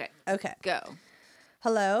it. Okay. Go.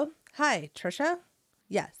 Hello. Hi, Trisha.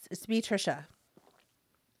 Yes, it's me, Trisha.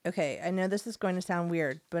 Okay, I know this is going to sound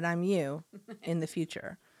weird, but I'm you in the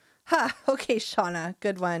future. Ha! Okay, Shauna,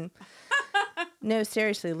 good one. No,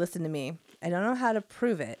 seriously, listen to me. I don't know how to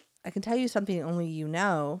prove it. I can tell you something only you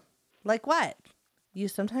know. Like what? You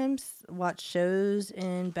sometimes watch shows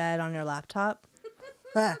in bed on your laptop?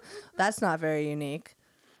 That's not very unique.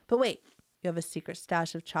 But wait, you have a secret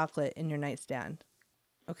stash of chocolate in your nightstand.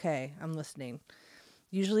 Okay, I'm listening.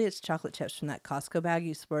 Usually it's chocolate chips from that Costco bag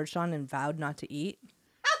you splurged on and vowed not to eat.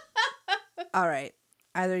 All right.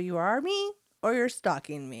 Either you are me or you're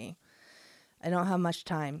stalking me. I don't have much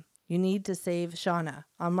time. You need to save Shauna.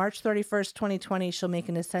 On March 31st, 2020, she'll make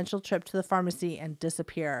an essential trip to the pharmacy and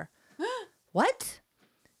disappear. What?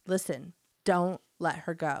 Listen, don't let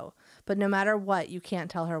her go. But no matter what, you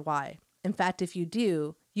can't tell her why. In fact, if you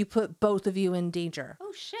do, you put both of you in danger.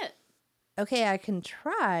 Oh, shit. Okay, I can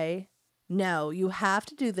try. No, you have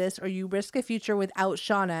to do this or you risk a future without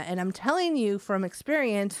Shauna. And I'm telling you from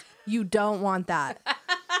experience, you don't want that.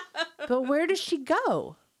 But where does she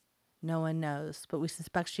go? No one knows, but we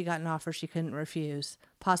suspect she got an offer she couldn't refuse,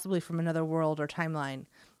 possibly from another world or timeline.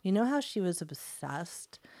 You know how she was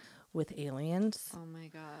obsessed with aliens? Oh my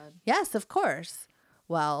God. Yes, of course.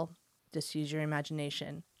 Well, just use your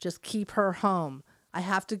imagination. Just keep her home. I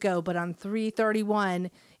have to go, but on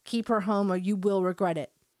 3/31, keep her home or you will regret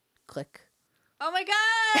it. Click. Oh my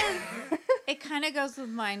God. It kind of goes with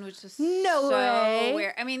mine, which is no so way.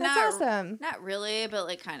 weird. I mean, that's awesome. Not really, but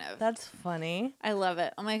like kind of. That's funny. I love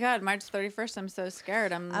it. Oh my God, March 31st. I'm so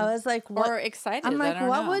scared. I was like, what? Or excited. I'm like,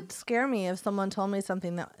 what would scare me if someone told me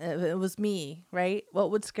something that it was me, right?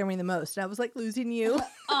 What would scare me the most? And I was like, losing you.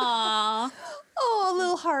 Aww. Oh, a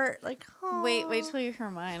little heart. Like, aww. Wait till you hear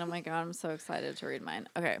mine. Oh my God, I'm so excited to read mine.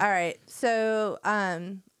 Okay. All right. So,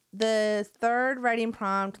 the third writing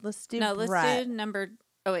prompt. Let's do number.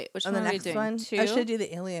 Oh wait, which one are we doing? One? 2? I should do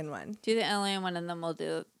the alien one. Do the alien one, and then we'll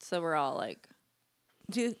do. So we're all like.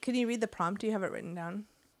 Can you read the prompt? Do you have it written down?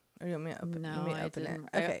 Or you want me to open? No, I didn't.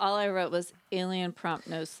 Okay. All I wrote was alien prompt,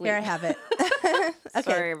 no sleep. Here I have it. Okay.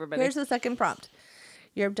 Sorry, everybody. Here's the second prompt.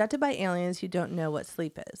 You're abducted by aliens who don't know what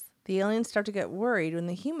sleep is. The aliens start to get worried when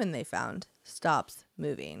the human they found stops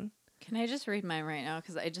moving. Can I just read mine right now?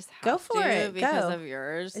 Because I just have Go for it. because of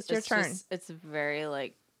yours. It's your turn. It's very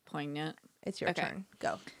like poignant. It's your turn.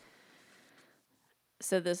 Go.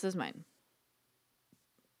 So this is mine.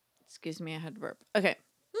 Excuse me, I had to burp. Okay.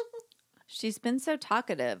 She's been so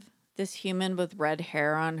talkative. This human with red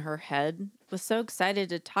hair on her head was so excited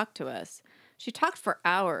to talk to us. She talked for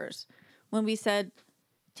hours. When we said,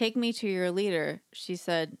 "Take me to your leader," she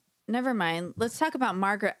said, "Never mind. Let's talk about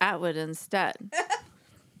Margaret Atwood instead."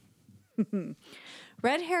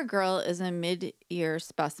 Red hair girl is a mid-year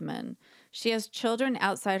specimen. She has children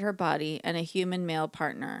outside her body and a human male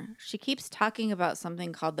partner. She keeps talking about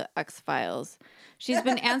something called the X-Files. She's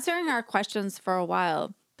been answering our questions for a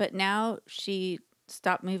while, but now she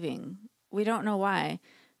stopped moving. We don't know why.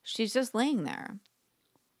 She's just laying there.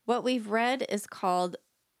 What we've read is called,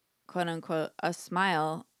 quote unquote, a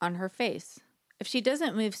smile on her face. If she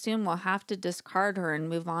doesn't move soon, we'll have to discard her and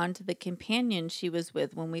move on to the companion she was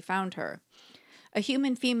with when we found her. A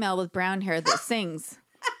human female with brown hair that sings,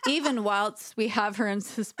 even whilst we have her in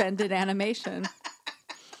suspended animation.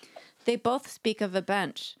 They both speak of a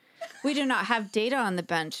bench. We do not have data on the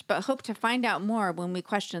bench, but hope to find out more when we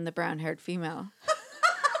question the brown-haired female.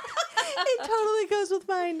 It totally goes with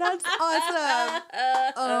mine. That's awesome.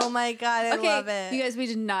 Oh my God, I love it. You guys, we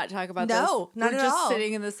did not talk about this. No, not We're at just all.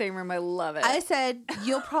 sitting in the same room. I love it. I said,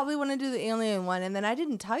 you'll probably want to do the alien one, and then I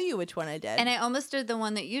didn't tell you which one I did. And I almost did the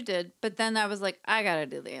one that you did, but then I was like, I got to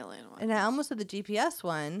do the alien one. And I almost did the GPS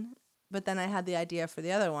one, but then I had the idea for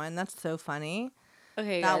the other one. That's so funny.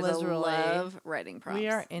 Okay, that guys, was I really, love writing prompts. We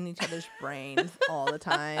are in each other's brains all the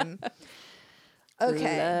time.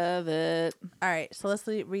 Okay. Love it. All right, so let's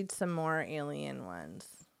read some more alien ones.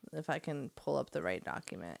 If I can pull up the right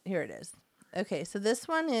document. Here it is. Okay, so this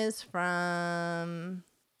one is from,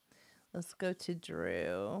 let's go to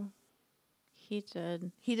Drew. He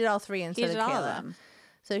did all three instead of Kayla. All of them.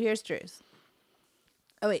 So here's Drew's.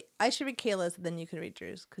 Oh, wait, I should read Kayla's, then you can read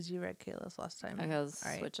Drew's, because you read Kayla's last time. Okay, let's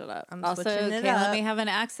switch it up. I'm also, switching it Kayla up. may have an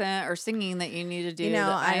accent or singing that you need to do that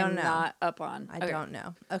I don't am know. not up on. I don't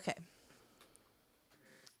know. Okay.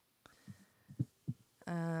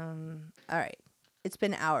 All right. It's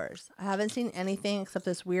been hours. I haven't seen anything except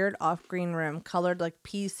this weird off-green room colored like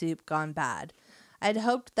pea soup gone bad. I had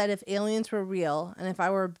hoped that if aliens were real and if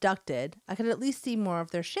I were abducted, I could at least see more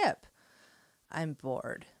of their ship. I'm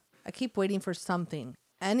bored. I keep waiting for something,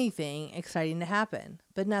 anything exciting to happen,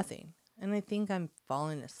 but nothing. And I think I'm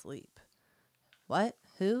falling asleep. What?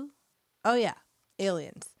 Who? Oh yeah,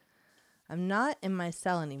 aliens. I'm not in my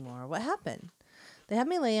cell anymore. What happened? They had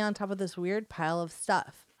me lay on top of this weird pile of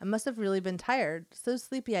stuff. I must have really been tired, so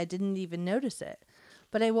sleepy I didn't even notice it.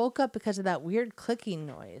 But I woke up because of that weird clicking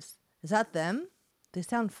noise. Is that them? They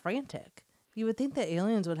sound frantic. You would think that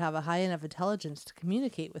aliens would have a high enough intelligence to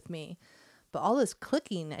communicate with me. But all this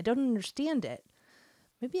clicking, I don't understand it.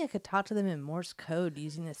 Maybe I could talk to them in Morse code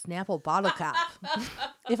using a Snapple bottle cap.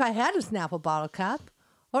 If I had a Snapple bottle cap,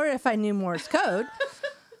 or if I knew Morse code.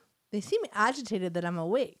 They seem agitated that I'm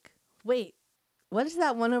awake. Wait, what does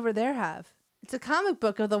that one over there have? It's a comic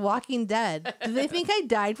book of The Walking Dead. Do they think I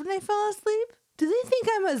died when I fell asleep? Do they think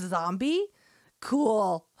I'm a zombie?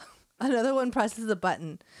 Cool. Another one presses a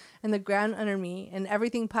button, and the ground under me and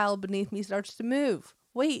everything piled beneath me starts to move.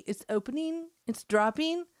 Wait, it's opening? It's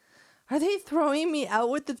dropping? Are they throwing me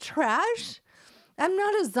out with the trash? I'm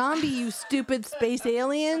not a zombie, you stupid space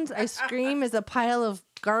aliens. I scream as a pile of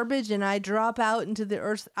garbage and I drop out into the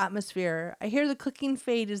Earth's atmosphere. I hear the clicking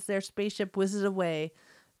fade as their spaceship whizzes away.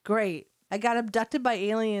 Great. I got abducted by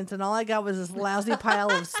aliens and all I got was this lousy pile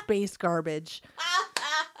of space garbage.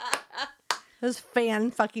 It was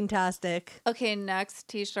fan-fucking-tastic. Okay, next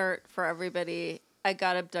t-shirt for everybody. I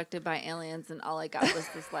got abducted by aliens and all I got was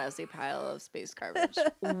this lousy pile of space garbage.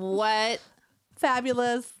 What?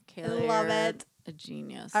 Fabulous. Kayla, I love it. A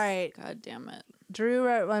genius. All right. God damn it. Drew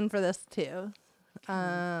wrote one for this too.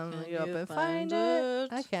 Can You up you and find find it.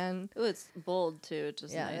 it? I can. Ooh, it's bold too, which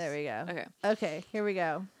is Yeah, nice. there we go. Okay. Okay, here we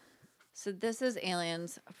go. So this is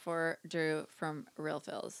aliens for Drew from Real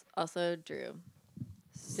Phils. Also, Drew.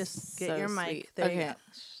 Just get So your mic. sweet. There okay. you go.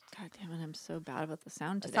 God damn it, I'm so bad about the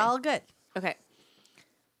sound today. It's all good. Okay.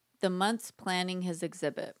 The months planning his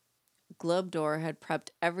exhibit, Globe Door had prepped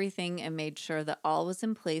everything and made sure that all was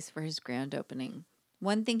in place for his grand opening.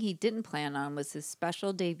 One thing he didn't plan on was his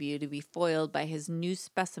special debut to be foiled by his new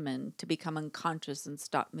specimen to become unconscious and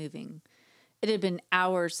stop moving. It had been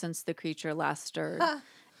hours since the creature last stirred,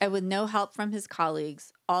 and with no help from his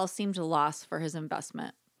colleagues, all seemed lost for his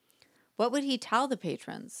investment. What would he tell the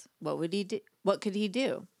patrons? What would he do? What could he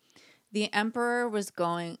do? The Emperor was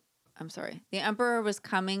coming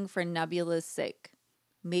for Nebula's sake.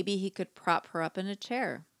 Maybe he could prop her up in a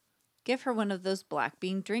chair. Give her one of those black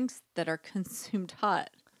bean drinks that are consumed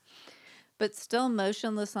hot. But still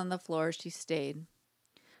motionless on the floor, she stayed.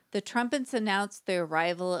 The trumpets announced the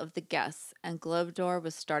arrival of the guests, and Globe Door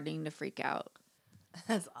was starting to freak out.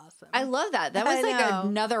 That's awesome. I love that. That was I like know.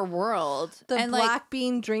 another world. The and black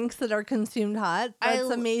bean drinks that are consumed hot. That's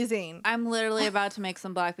I- amazing. I'm literally about to make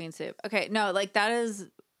some black bean soup. Okay, no, like that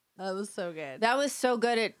was so good. That was so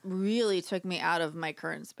good. It really took me out of my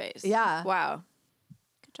current space. Yeah. Wow.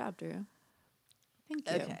 Good job, Drew. Thank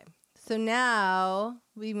you. Okay. So now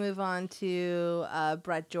we move on to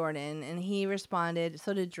Brett Jordan, and he responded.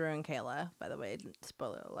 So did Drew and Kayla, by the way.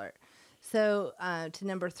 Spoiler alert. So to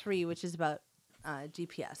number 3, which is about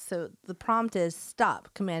GPS. So the prompt is, stop,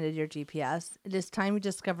 commanded your GPS. It is time you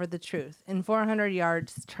discover the truth. In 400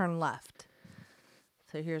 yards, turn left.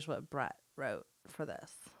 So here's what Brett wrote for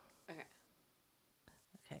this. Okay.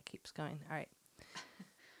 Okay, it keeps going. All right.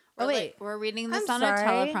 We're reading this I'm on sorry.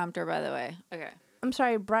 a teleprompter, by the way. Okay. I'm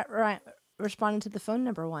sorry, Brett responded to the phone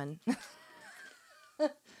number 1.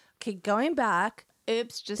 Okay, going back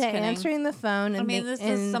Oops, just to kidding. answering the phone. And this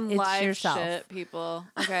is some it's live yourself. shit, people.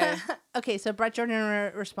 Okay. Okay, so Brett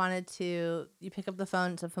Jordan responded to, you pick up the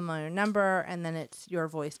phone, it's a familiar number, and then it's your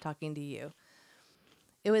voice talking to you.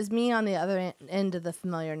 It was me on the other end of the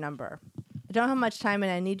familiar number. I don't have much time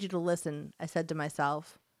and I need you to listen, I said to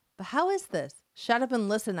myself. But how is this? Shut up and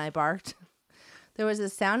listen, I barked. There was a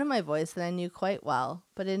sound in my voice that I knew quite well,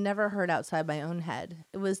 but had never heard outside my own head.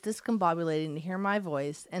 It was discombobulating to hear my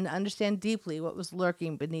voice and to understand deeply what was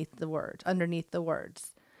lurking underneath the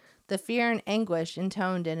words. The fear and anguish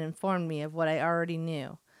intoned and informed me of what I already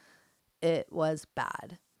knew. It was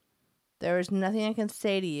bad. There is nothing I can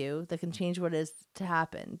say to you that can change what is to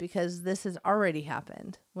happen, because this has already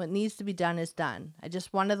happened. What needs to be done is done. I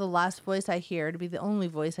just wanted the last voice I hear to be the only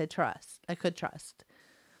voice I could trust.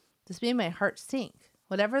 This made my heart sink.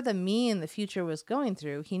 Whatever the me in the future was going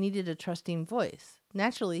through, he needed a trusting voice.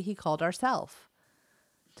 Naturally, he called ourself.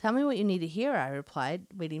 Tell me what you need to hear, I replied,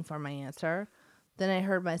 waiting for my answer. Then I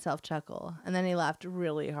heard myself chuckle, and then he laughed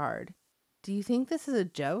really hard. Do you think this is a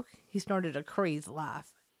joke? He snorted a crazed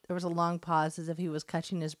laugh. There was a long pause as if he was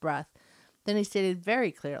catching his breath. Then he stated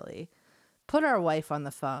very clearly, put our wife on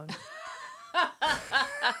the phone.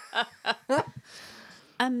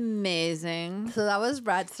 Amazing. So that was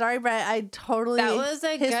Brett. Sorry, Brett. That was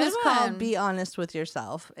a his good was one. called Be Honest with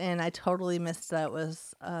Yourself. And I totally missed that it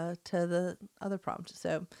was to the other prompt.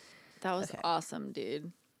 So that was awesome,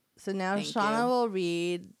 dude. So now Shauna will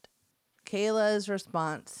read Kayla's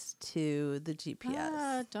response to the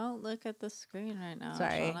GPS. Don't look at the screen right now.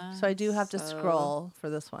 Sorry. Shauna. So I do have to scroll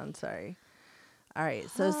for this one. Sorry. All right.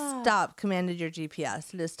 So stop, commanded your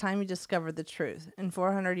GPS. It is time you discovered the truth. In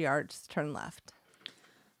 400 yards, turn left.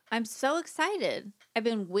 I'm so excited. I've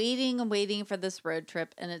been waiting and waiting for this road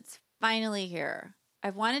trip, and it's finally here.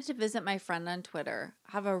 I've wanted to visit my friend on Twitter,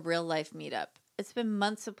 have a real life meetup. It's been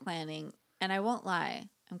months of planning, and I won't lie,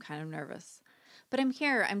 I'm kind of nervous. But I'm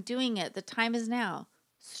here. I'm doing it. The time is now.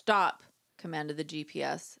 Stop, commanded the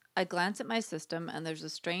GPS. I glance at my system, and there's a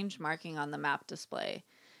strange marking on the map display.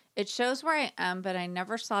 It shows where I am, but I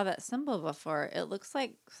never saw that symbol before. It looks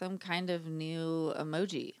like some kind of new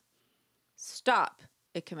emoji. Stop,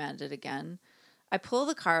 it commanded again. I pull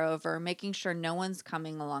the car over, making sure no one's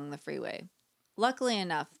coming along the freeway. Luckily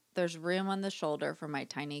enough, there's room on the shoulder for my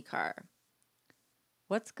tiny car.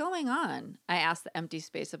 What's going on? I ask the empty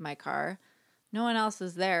space of my car. No one else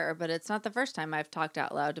is there, but it's not the first time I've talked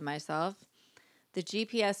out loud to myself. The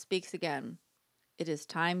GPS speaks again. It is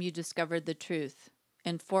time you discovered the truth.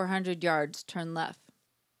 In 400 yards, turn left.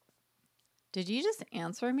 Did you just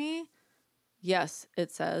answer me? Yes,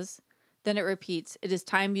 it says. Then it repeats, it is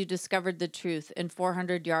time you discovered the truth. In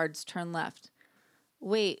 400 yards, turn left.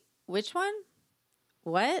 Wait, which one?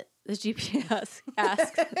 What? The GPS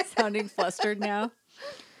asks, sounding flustered now.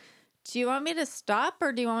 Do you want me to stop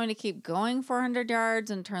or do you want me to keep going 400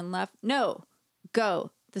 yards and turn left? No,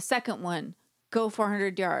 go. The second one. Go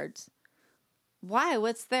 400 yards. Why?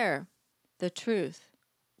 What's there? The truth.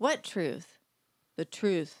 What truth? The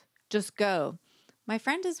truth. Just go. My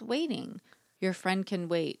friend is waiting. Your friend can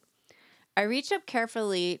wait. I reach up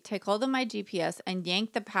carefully, take hold of my GPS, and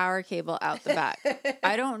yank the power cable out the back.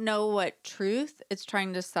 I don't know what truth it's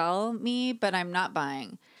trying to sell me, but I'm not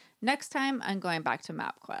buying. Next time, I'm going back to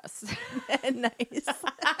MapQuest. Nice.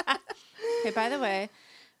 Okay, by the way,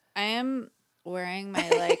 I am wearing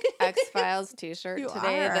my X-Files t-shirt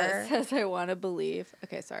today that says I want to believe.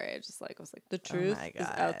 Okay, sorry. I just was like, the truth is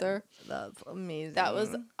out there. That's amazing. That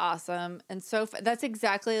was awesome. And so that's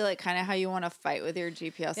exactly kind of how you want to fight with your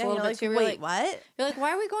GPS a little bit too. Wait, what? You're like,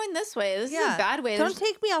 why are we going this way? This is a bad way. Don't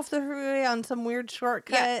take me off the freeway on some weird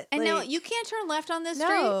shortcut. Yeah. And no, you can't turn left on this street.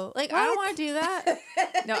 I don't want to do that.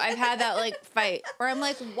 No, I've had that fight where I'm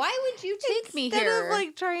like, why would you take me here? Instead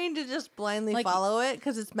of trying to just blindly follow it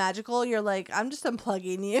because it's magical, you're like, I'm just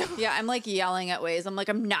unplugging you. Yeah, I'm yelling at Waze. I'm like,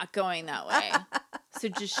 I'm not going that way. So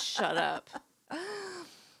just shut up. All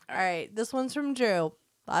right. This one's from Drew.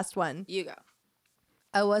 Last one. You go.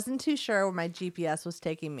 I wasn't too sure where my GPS was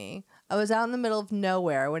taking me. I was out in the middle of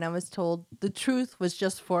nowhere when I was told the truth was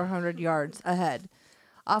just 400 yards ahead.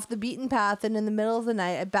 Off the beaten path and in the middle of the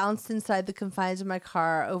night, I bounced inside the confines of my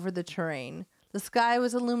car over the terrain. The sky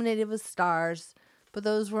was illuminated with stars, but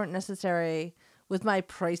those weren't necessary with my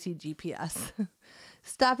pricey GPS.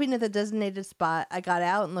 Stopping at the designated spot, I got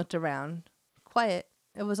out and looked around. Quiet.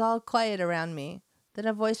 It was all quiet around me. Then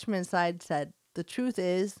a voice from inside said, the truth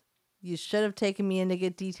is, you should have taken me in to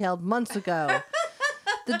get detailed months ago.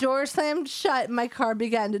 The door slammed shut and my car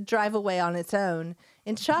began to drive away on its own.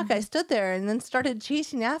 In shock, I stood there and then started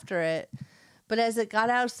chasing after it. But as it got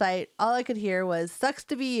out of sight, all I could hear was Sucks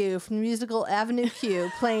to Be You from the musical Avenue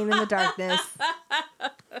Q playing in the darkness.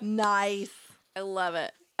 Nice. I love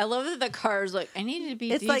it. I love that the car's I needed to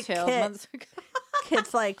be detailed months ago.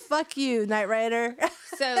 Kit's like, fuck you, Knight Rider.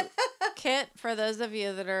 So Kit, for those of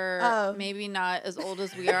you that are maybe not as old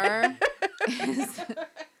as we are,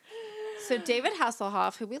 so David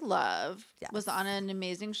Hasselhoff, who we love, was on an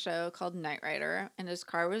amazing show called Knight Rider, and his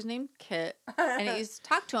car was named Kit, and he used to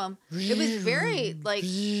talk to him. It was very, like,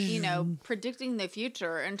 you know, predicting the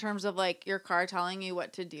future in terms of, like, your car telling you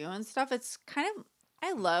what to do and stuff. It's kind of,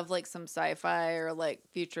 I love, like, some sci-fi or, like,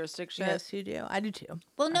 futuristic shit. Yes, you do. I do, too.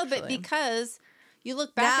 Well, no, but because you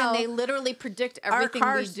look back now, and they literally predict everything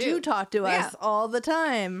our cars we do. Talk to us all the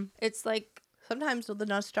time. It's like, sometimes with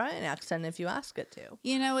an Australian accent if you ask it to.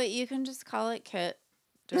 You know what? You can just call it Kit,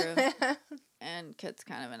 Drew. And Kit's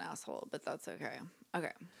kind of an asshole, but that's okay.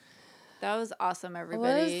 Okay. That was awesome,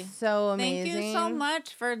 everybody. It was so amazing. Thank you so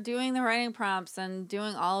much for doing the writing prompts and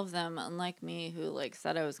doing all of them, unlike me, who like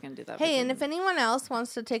said I was going to do that. Hey, and if anyone else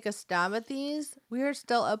wants to take a stab at these, we are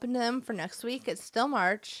still open to them for next week. It's still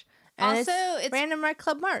March. And also, it's Random Write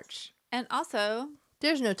Club March. And also,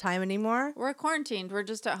 there's no time anymore. We're quarantined. We're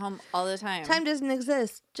just at home all the time. Time doesn't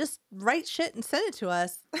exist. Just write shit and send it to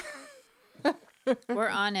us. We're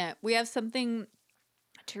on it. We have something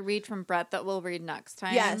to read from Brett that we'll read next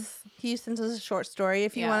time. Yes. He sends us a short story.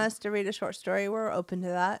 If you want us to read a short story, we're open to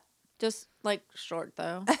that. Just like short,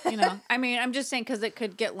 though. You know, I mean, I'm just saying because it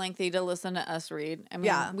could get lengthy to listen to us read. I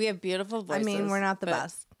mean, we have beautiful voices. I mean, we're not the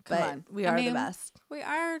best, but we are the best. We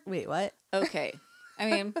are. Wait, what? Okay. I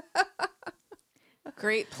mean,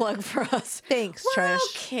 great plug for us. Thanks, Trish.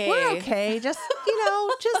 Okay. We're okay. Just,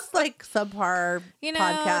 just like subpar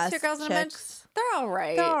podcast Two Girls in a Bench. They're all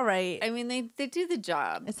right. They're all right. I mean, they do the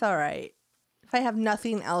job. It's all right. If I have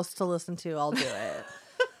nothing else to listen to, I'll do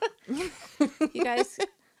it. You guys,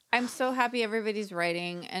 I'm so happy everybody's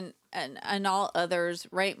writing and all others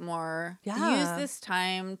write more. Yeah. Use this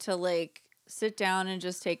time to like sit down and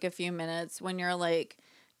just take a few minutes when you're like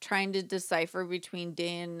trying to decipher between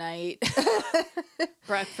day and night,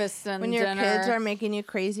 breakfast and when your dinner. Kids are making you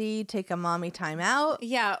crazy, take a mommy time out.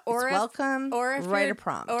 Yeah, or it's welcome. Or if write a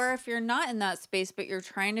prompt. Or if you're not in that space, but you're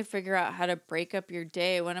trying to figure out how to break up your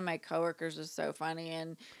day. One of my coworkers is so funny,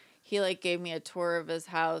 and he like gave me a tour of his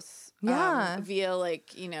house. Via like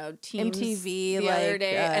Teams MTV the other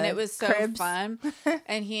day, and it was so Cribs. fun.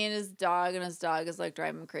 And he and his dog is like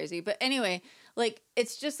driving him crazy. But anyway, like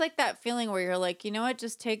it's just like that feeling where you're like, you know what,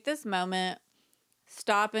 just take this moment,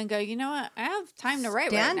 stop and go, you know what, I have time to write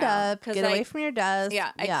Stand right now. up, get away from your desk.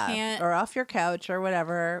 Yeah, I can't. Or off your couch or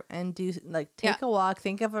whatever, and take a walk,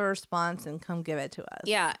 think of a response, and come give it to us.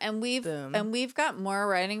 Yeah, and we've got more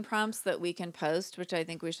writing prompts that we can post, which I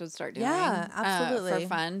think we should start doing. Yeah, absolutely. For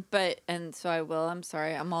fun. And so I will. I'm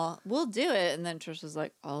sorry. We'll do it. And then Trisha's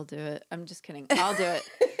like, I'll do it. I'm just kidding. I'll do it.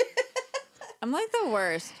 I'm like the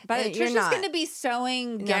worst. But Trisha's going to be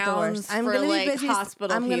sewing gowns for like busy.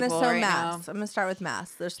 Hospital I'm people going to sew right masks. now. I'm going to start with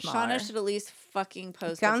masks. They're smaller. Shauna should at least fucking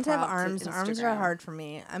post gowns a have prompt arms. to Arms are Instagram. hard for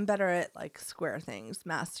me. I'm better at like square things.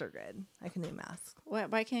 Masks are good. I can do masks.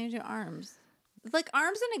 Why can't you do arms? Like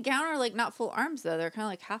arms in a gown are like not full arms though. They're kind of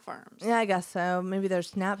like half arms. Yeah, I guess so. Maybe there's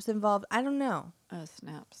snaps involved. I don't know. Oh,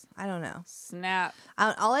 snaps. I don't know. Snap.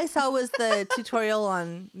 All I saw was the tutorial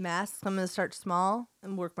on masks. I'm going to start small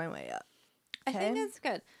and work my way up. Okay? I think that's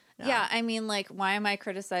good. No. Yeah, I mean, like, why am I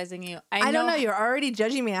criticizing you? I don't know. You're already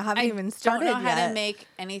judging me. I haven't even started yet. I don't know how to make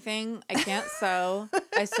anything. I can't sew.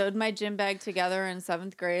 I sewed my gym bag together in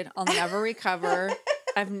 7th grade. I'll never recover.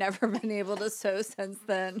 I've never been able to sew since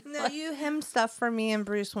then. No, you hemmed stuff for me and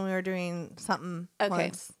Bruce when we were doing something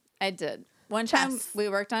once. I did. One time we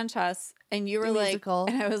worked on chess, and you were like,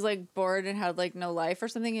 and I was like bored and had like no life or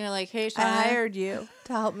something. And you're like, hey, Shauna, I hired you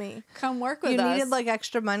to help me. Come work with us. You needed like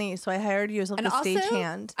extra money, so I hired you as like a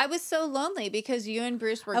stagehand. I was so lonely because you and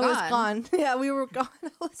Bruce were gone. I was gone. Yeah, we were gone.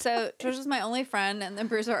 So Trish was my only friend, and then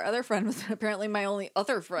Bruce, our other friend, was apparently my only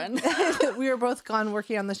other friend. We were both gone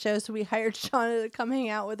working on the show, so we hired Shauna to come hang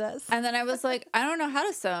out with us. And then I was like, I don't know how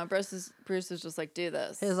to sew. And Bruce was just like, do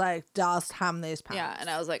this. He was like, just ham these pounds. Yeah, and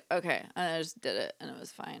I was like, okay. And I just did it, and it was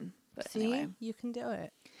fine. But anyway, you can do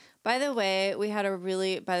it. By the way, we had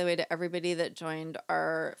to everybody that joined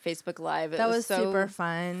our Facebook Live. That was so super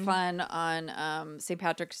fun. Fun on St.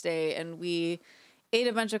 Patrick's Day, and we ate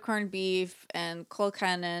a bunch of corned beef and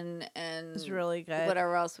colcannon and it was really good.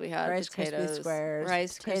 Whatever else we had, Rice potatoes, Krispie squares,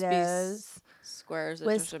 Rice potatoes, squares,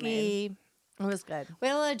 whiskey. It was good. We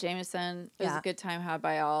had a lot of Jameson. It was a good time had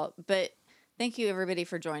by all. But thank you everybody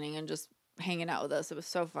for joining and just hanging out with us. It was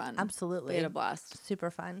so fun. Absolutely, we had a blast. Super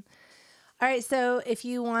fun. All right, so if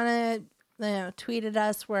you want to tweet at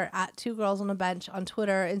us, we're at 2 Girls on a Bench on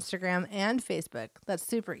Twitter, Instagram, and Facebook. That's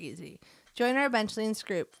super easy. Join our Benchleans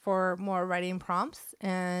group for more writing prompts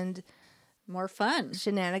and more fun.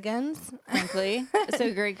 Shenanigans. Frankly, it's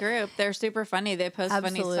a great group. They're super funny. They post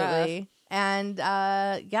funny stuff. And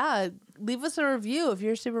leave us a review if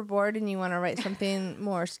you're super bored and you want to write something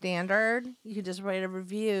more standard. You could just write a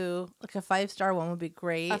review, like a 5-star one would be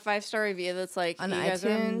great. A 5-star review that's like, on you iTunes, guys are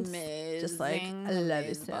amazing. just like, I love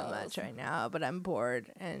you so much right now, but I'm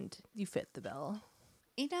bored, and you fit the bill.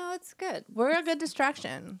 You know, it's good. We're a good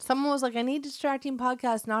distraction. Someone was like, I need distracting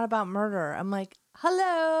podcasts, not about murder. I'm like,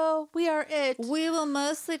 hello, we are it. We will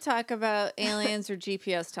mostly talk about aliens or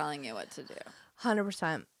GPS telling you what to do.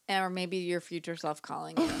 100%. Or maybe your future self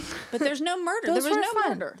calling you. But there's no murder. Those there was no fun.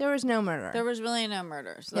 murder. There was no murder. There was really no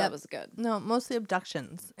murder. So that was good. No, mostly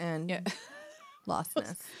abductions and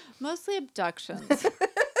lostness. Mostly abductions.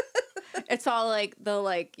 It's all like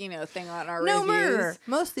the thing on our no reviews. Murder.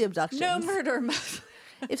 Mostly abductions. No murder.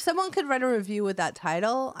 If someone could write a review with that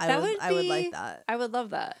title, I would like that. I would love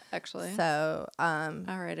that, actually. So, all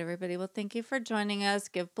right, everybody. Well, thank you for joining us.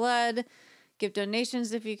 Give blood. Give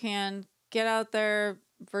donations if you can. Get out there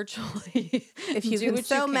virtually. If you can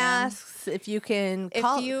sew masks, if you can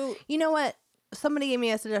call. You know what? Somebody gave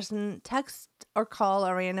me a suggestion. Text or call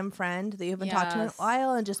a random friend that you haven't talked to in a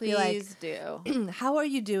while and just be like, please do. How are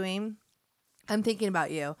you doing? I'm thinking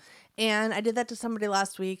about you. And I did that to somebody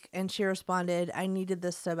last week, and she responded, I needed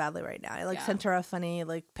this so badly right now. I sent her a funny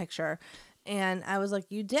picture. And I was like,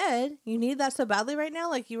 you did? You need that so badly right now?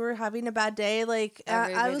 Like you were having a bad day?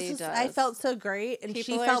 I felt so great, and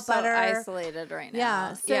people she felt are so better. Isolated right now.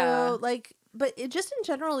 Yeah. So but just in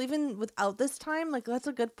general, even without this time, that's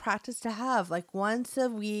a good practice to have. Like once a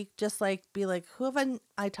week, just be like, who have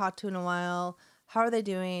I talked to in a while? How are they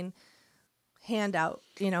doing? Hand out,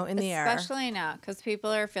 in the air. Especially now, because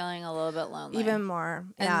people are feeling a little bit lonely. Even more.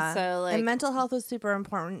 And so and mental health is super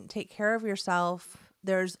important. Take care of yourself.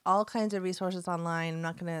 There's all kinds of resources online. I'm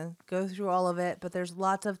not going to go through all of it, but there's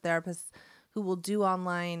lots of therapists who will do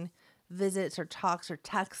online visits or talks or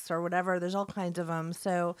texts or whatever. There's all kinds of them.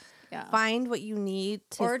 So find what you need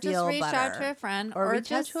to feel better. Or just reach out to a friend. Or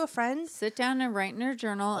reach out to a friend. Sit down and write in your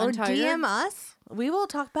journal. Or DM us. We will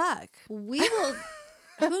talk back. We will...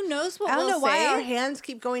 Who knows what I don't we'll know why say. Our hands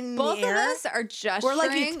keep going in Both the air. Both of us are gesturing We're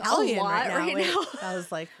like Italian a lot right now. I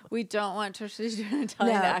was like, we don't want Trisha to do an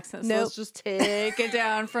Italian accent, so let's just take it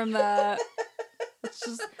down from that. Let's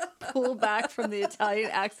just pull back from the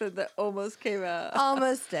Italian accent that almost came out.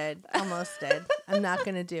 Almost did. I'm not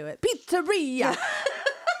going to do it. Pizzeria.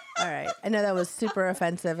 All right. I know that was super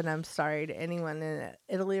offensive, and I'm sorry to anyone in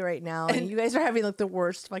Italy right now. And you guys are having the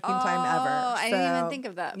worst fucking time ever. I didn't even think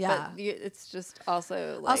of that. Yeah. But it's just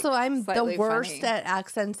also I'm the worst funny. at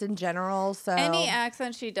accents in general. So any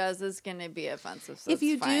accent she does is going to be offensive. So if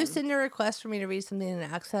you do send a request for me to read something in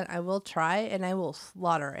an accent, I will try and I will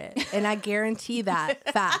slaughter it. And I guarantee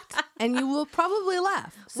that fact. And you will probably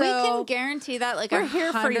laugh. So we can guarantee that we're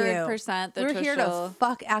here for you. 100%. We're here to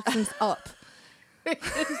fuck accents up.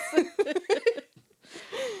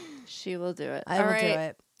 She will do it. I will do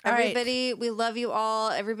it. Everybody, we love you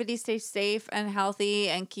all. Everybody stay safe and healthy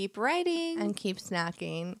and keep writing. And keep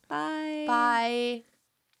snacking. Bye. Bye.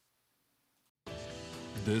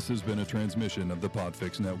 This has been a transmission of the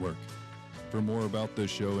Podfix Network. For more about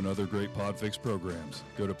this show and other great Podfix programs,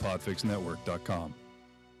 go to podfixnetwork.com.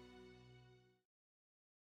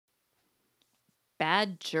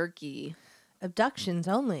 Bad jerky. Abductions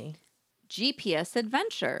only. GPS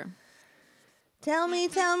adventure. Tell me.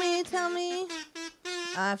 I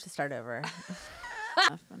have to start over.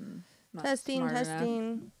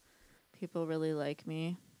 Testing. People really like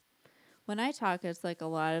me. When I talk, it's a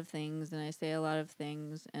lot of things, and I say a lot of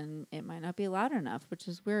things, and it might not be loud enough, which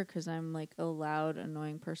is weird because I'm a loud,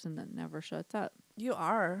 annoying person that never shuts up. You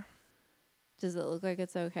are. Does it look like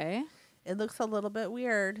it's okay? It looks a little bit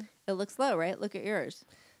weird. It looks low, right? Look at yours.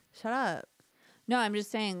 Shut up. No, I'm just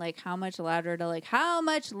saying, how much louder how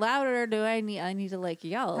much louder do I need? I need to,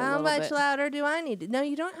 yell How much louder do I need to? No,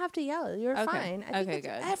 you don't have to yell. You're fine. I think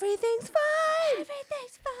good. Everything's fine.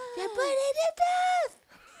 Everything's fine. You're bleeding to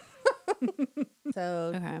death.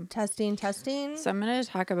 So, testing. So I'm going to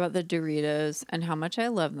talk about the Doritos and how much I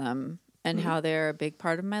love them and how they're a big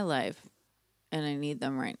part of my life, and I need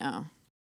them right now.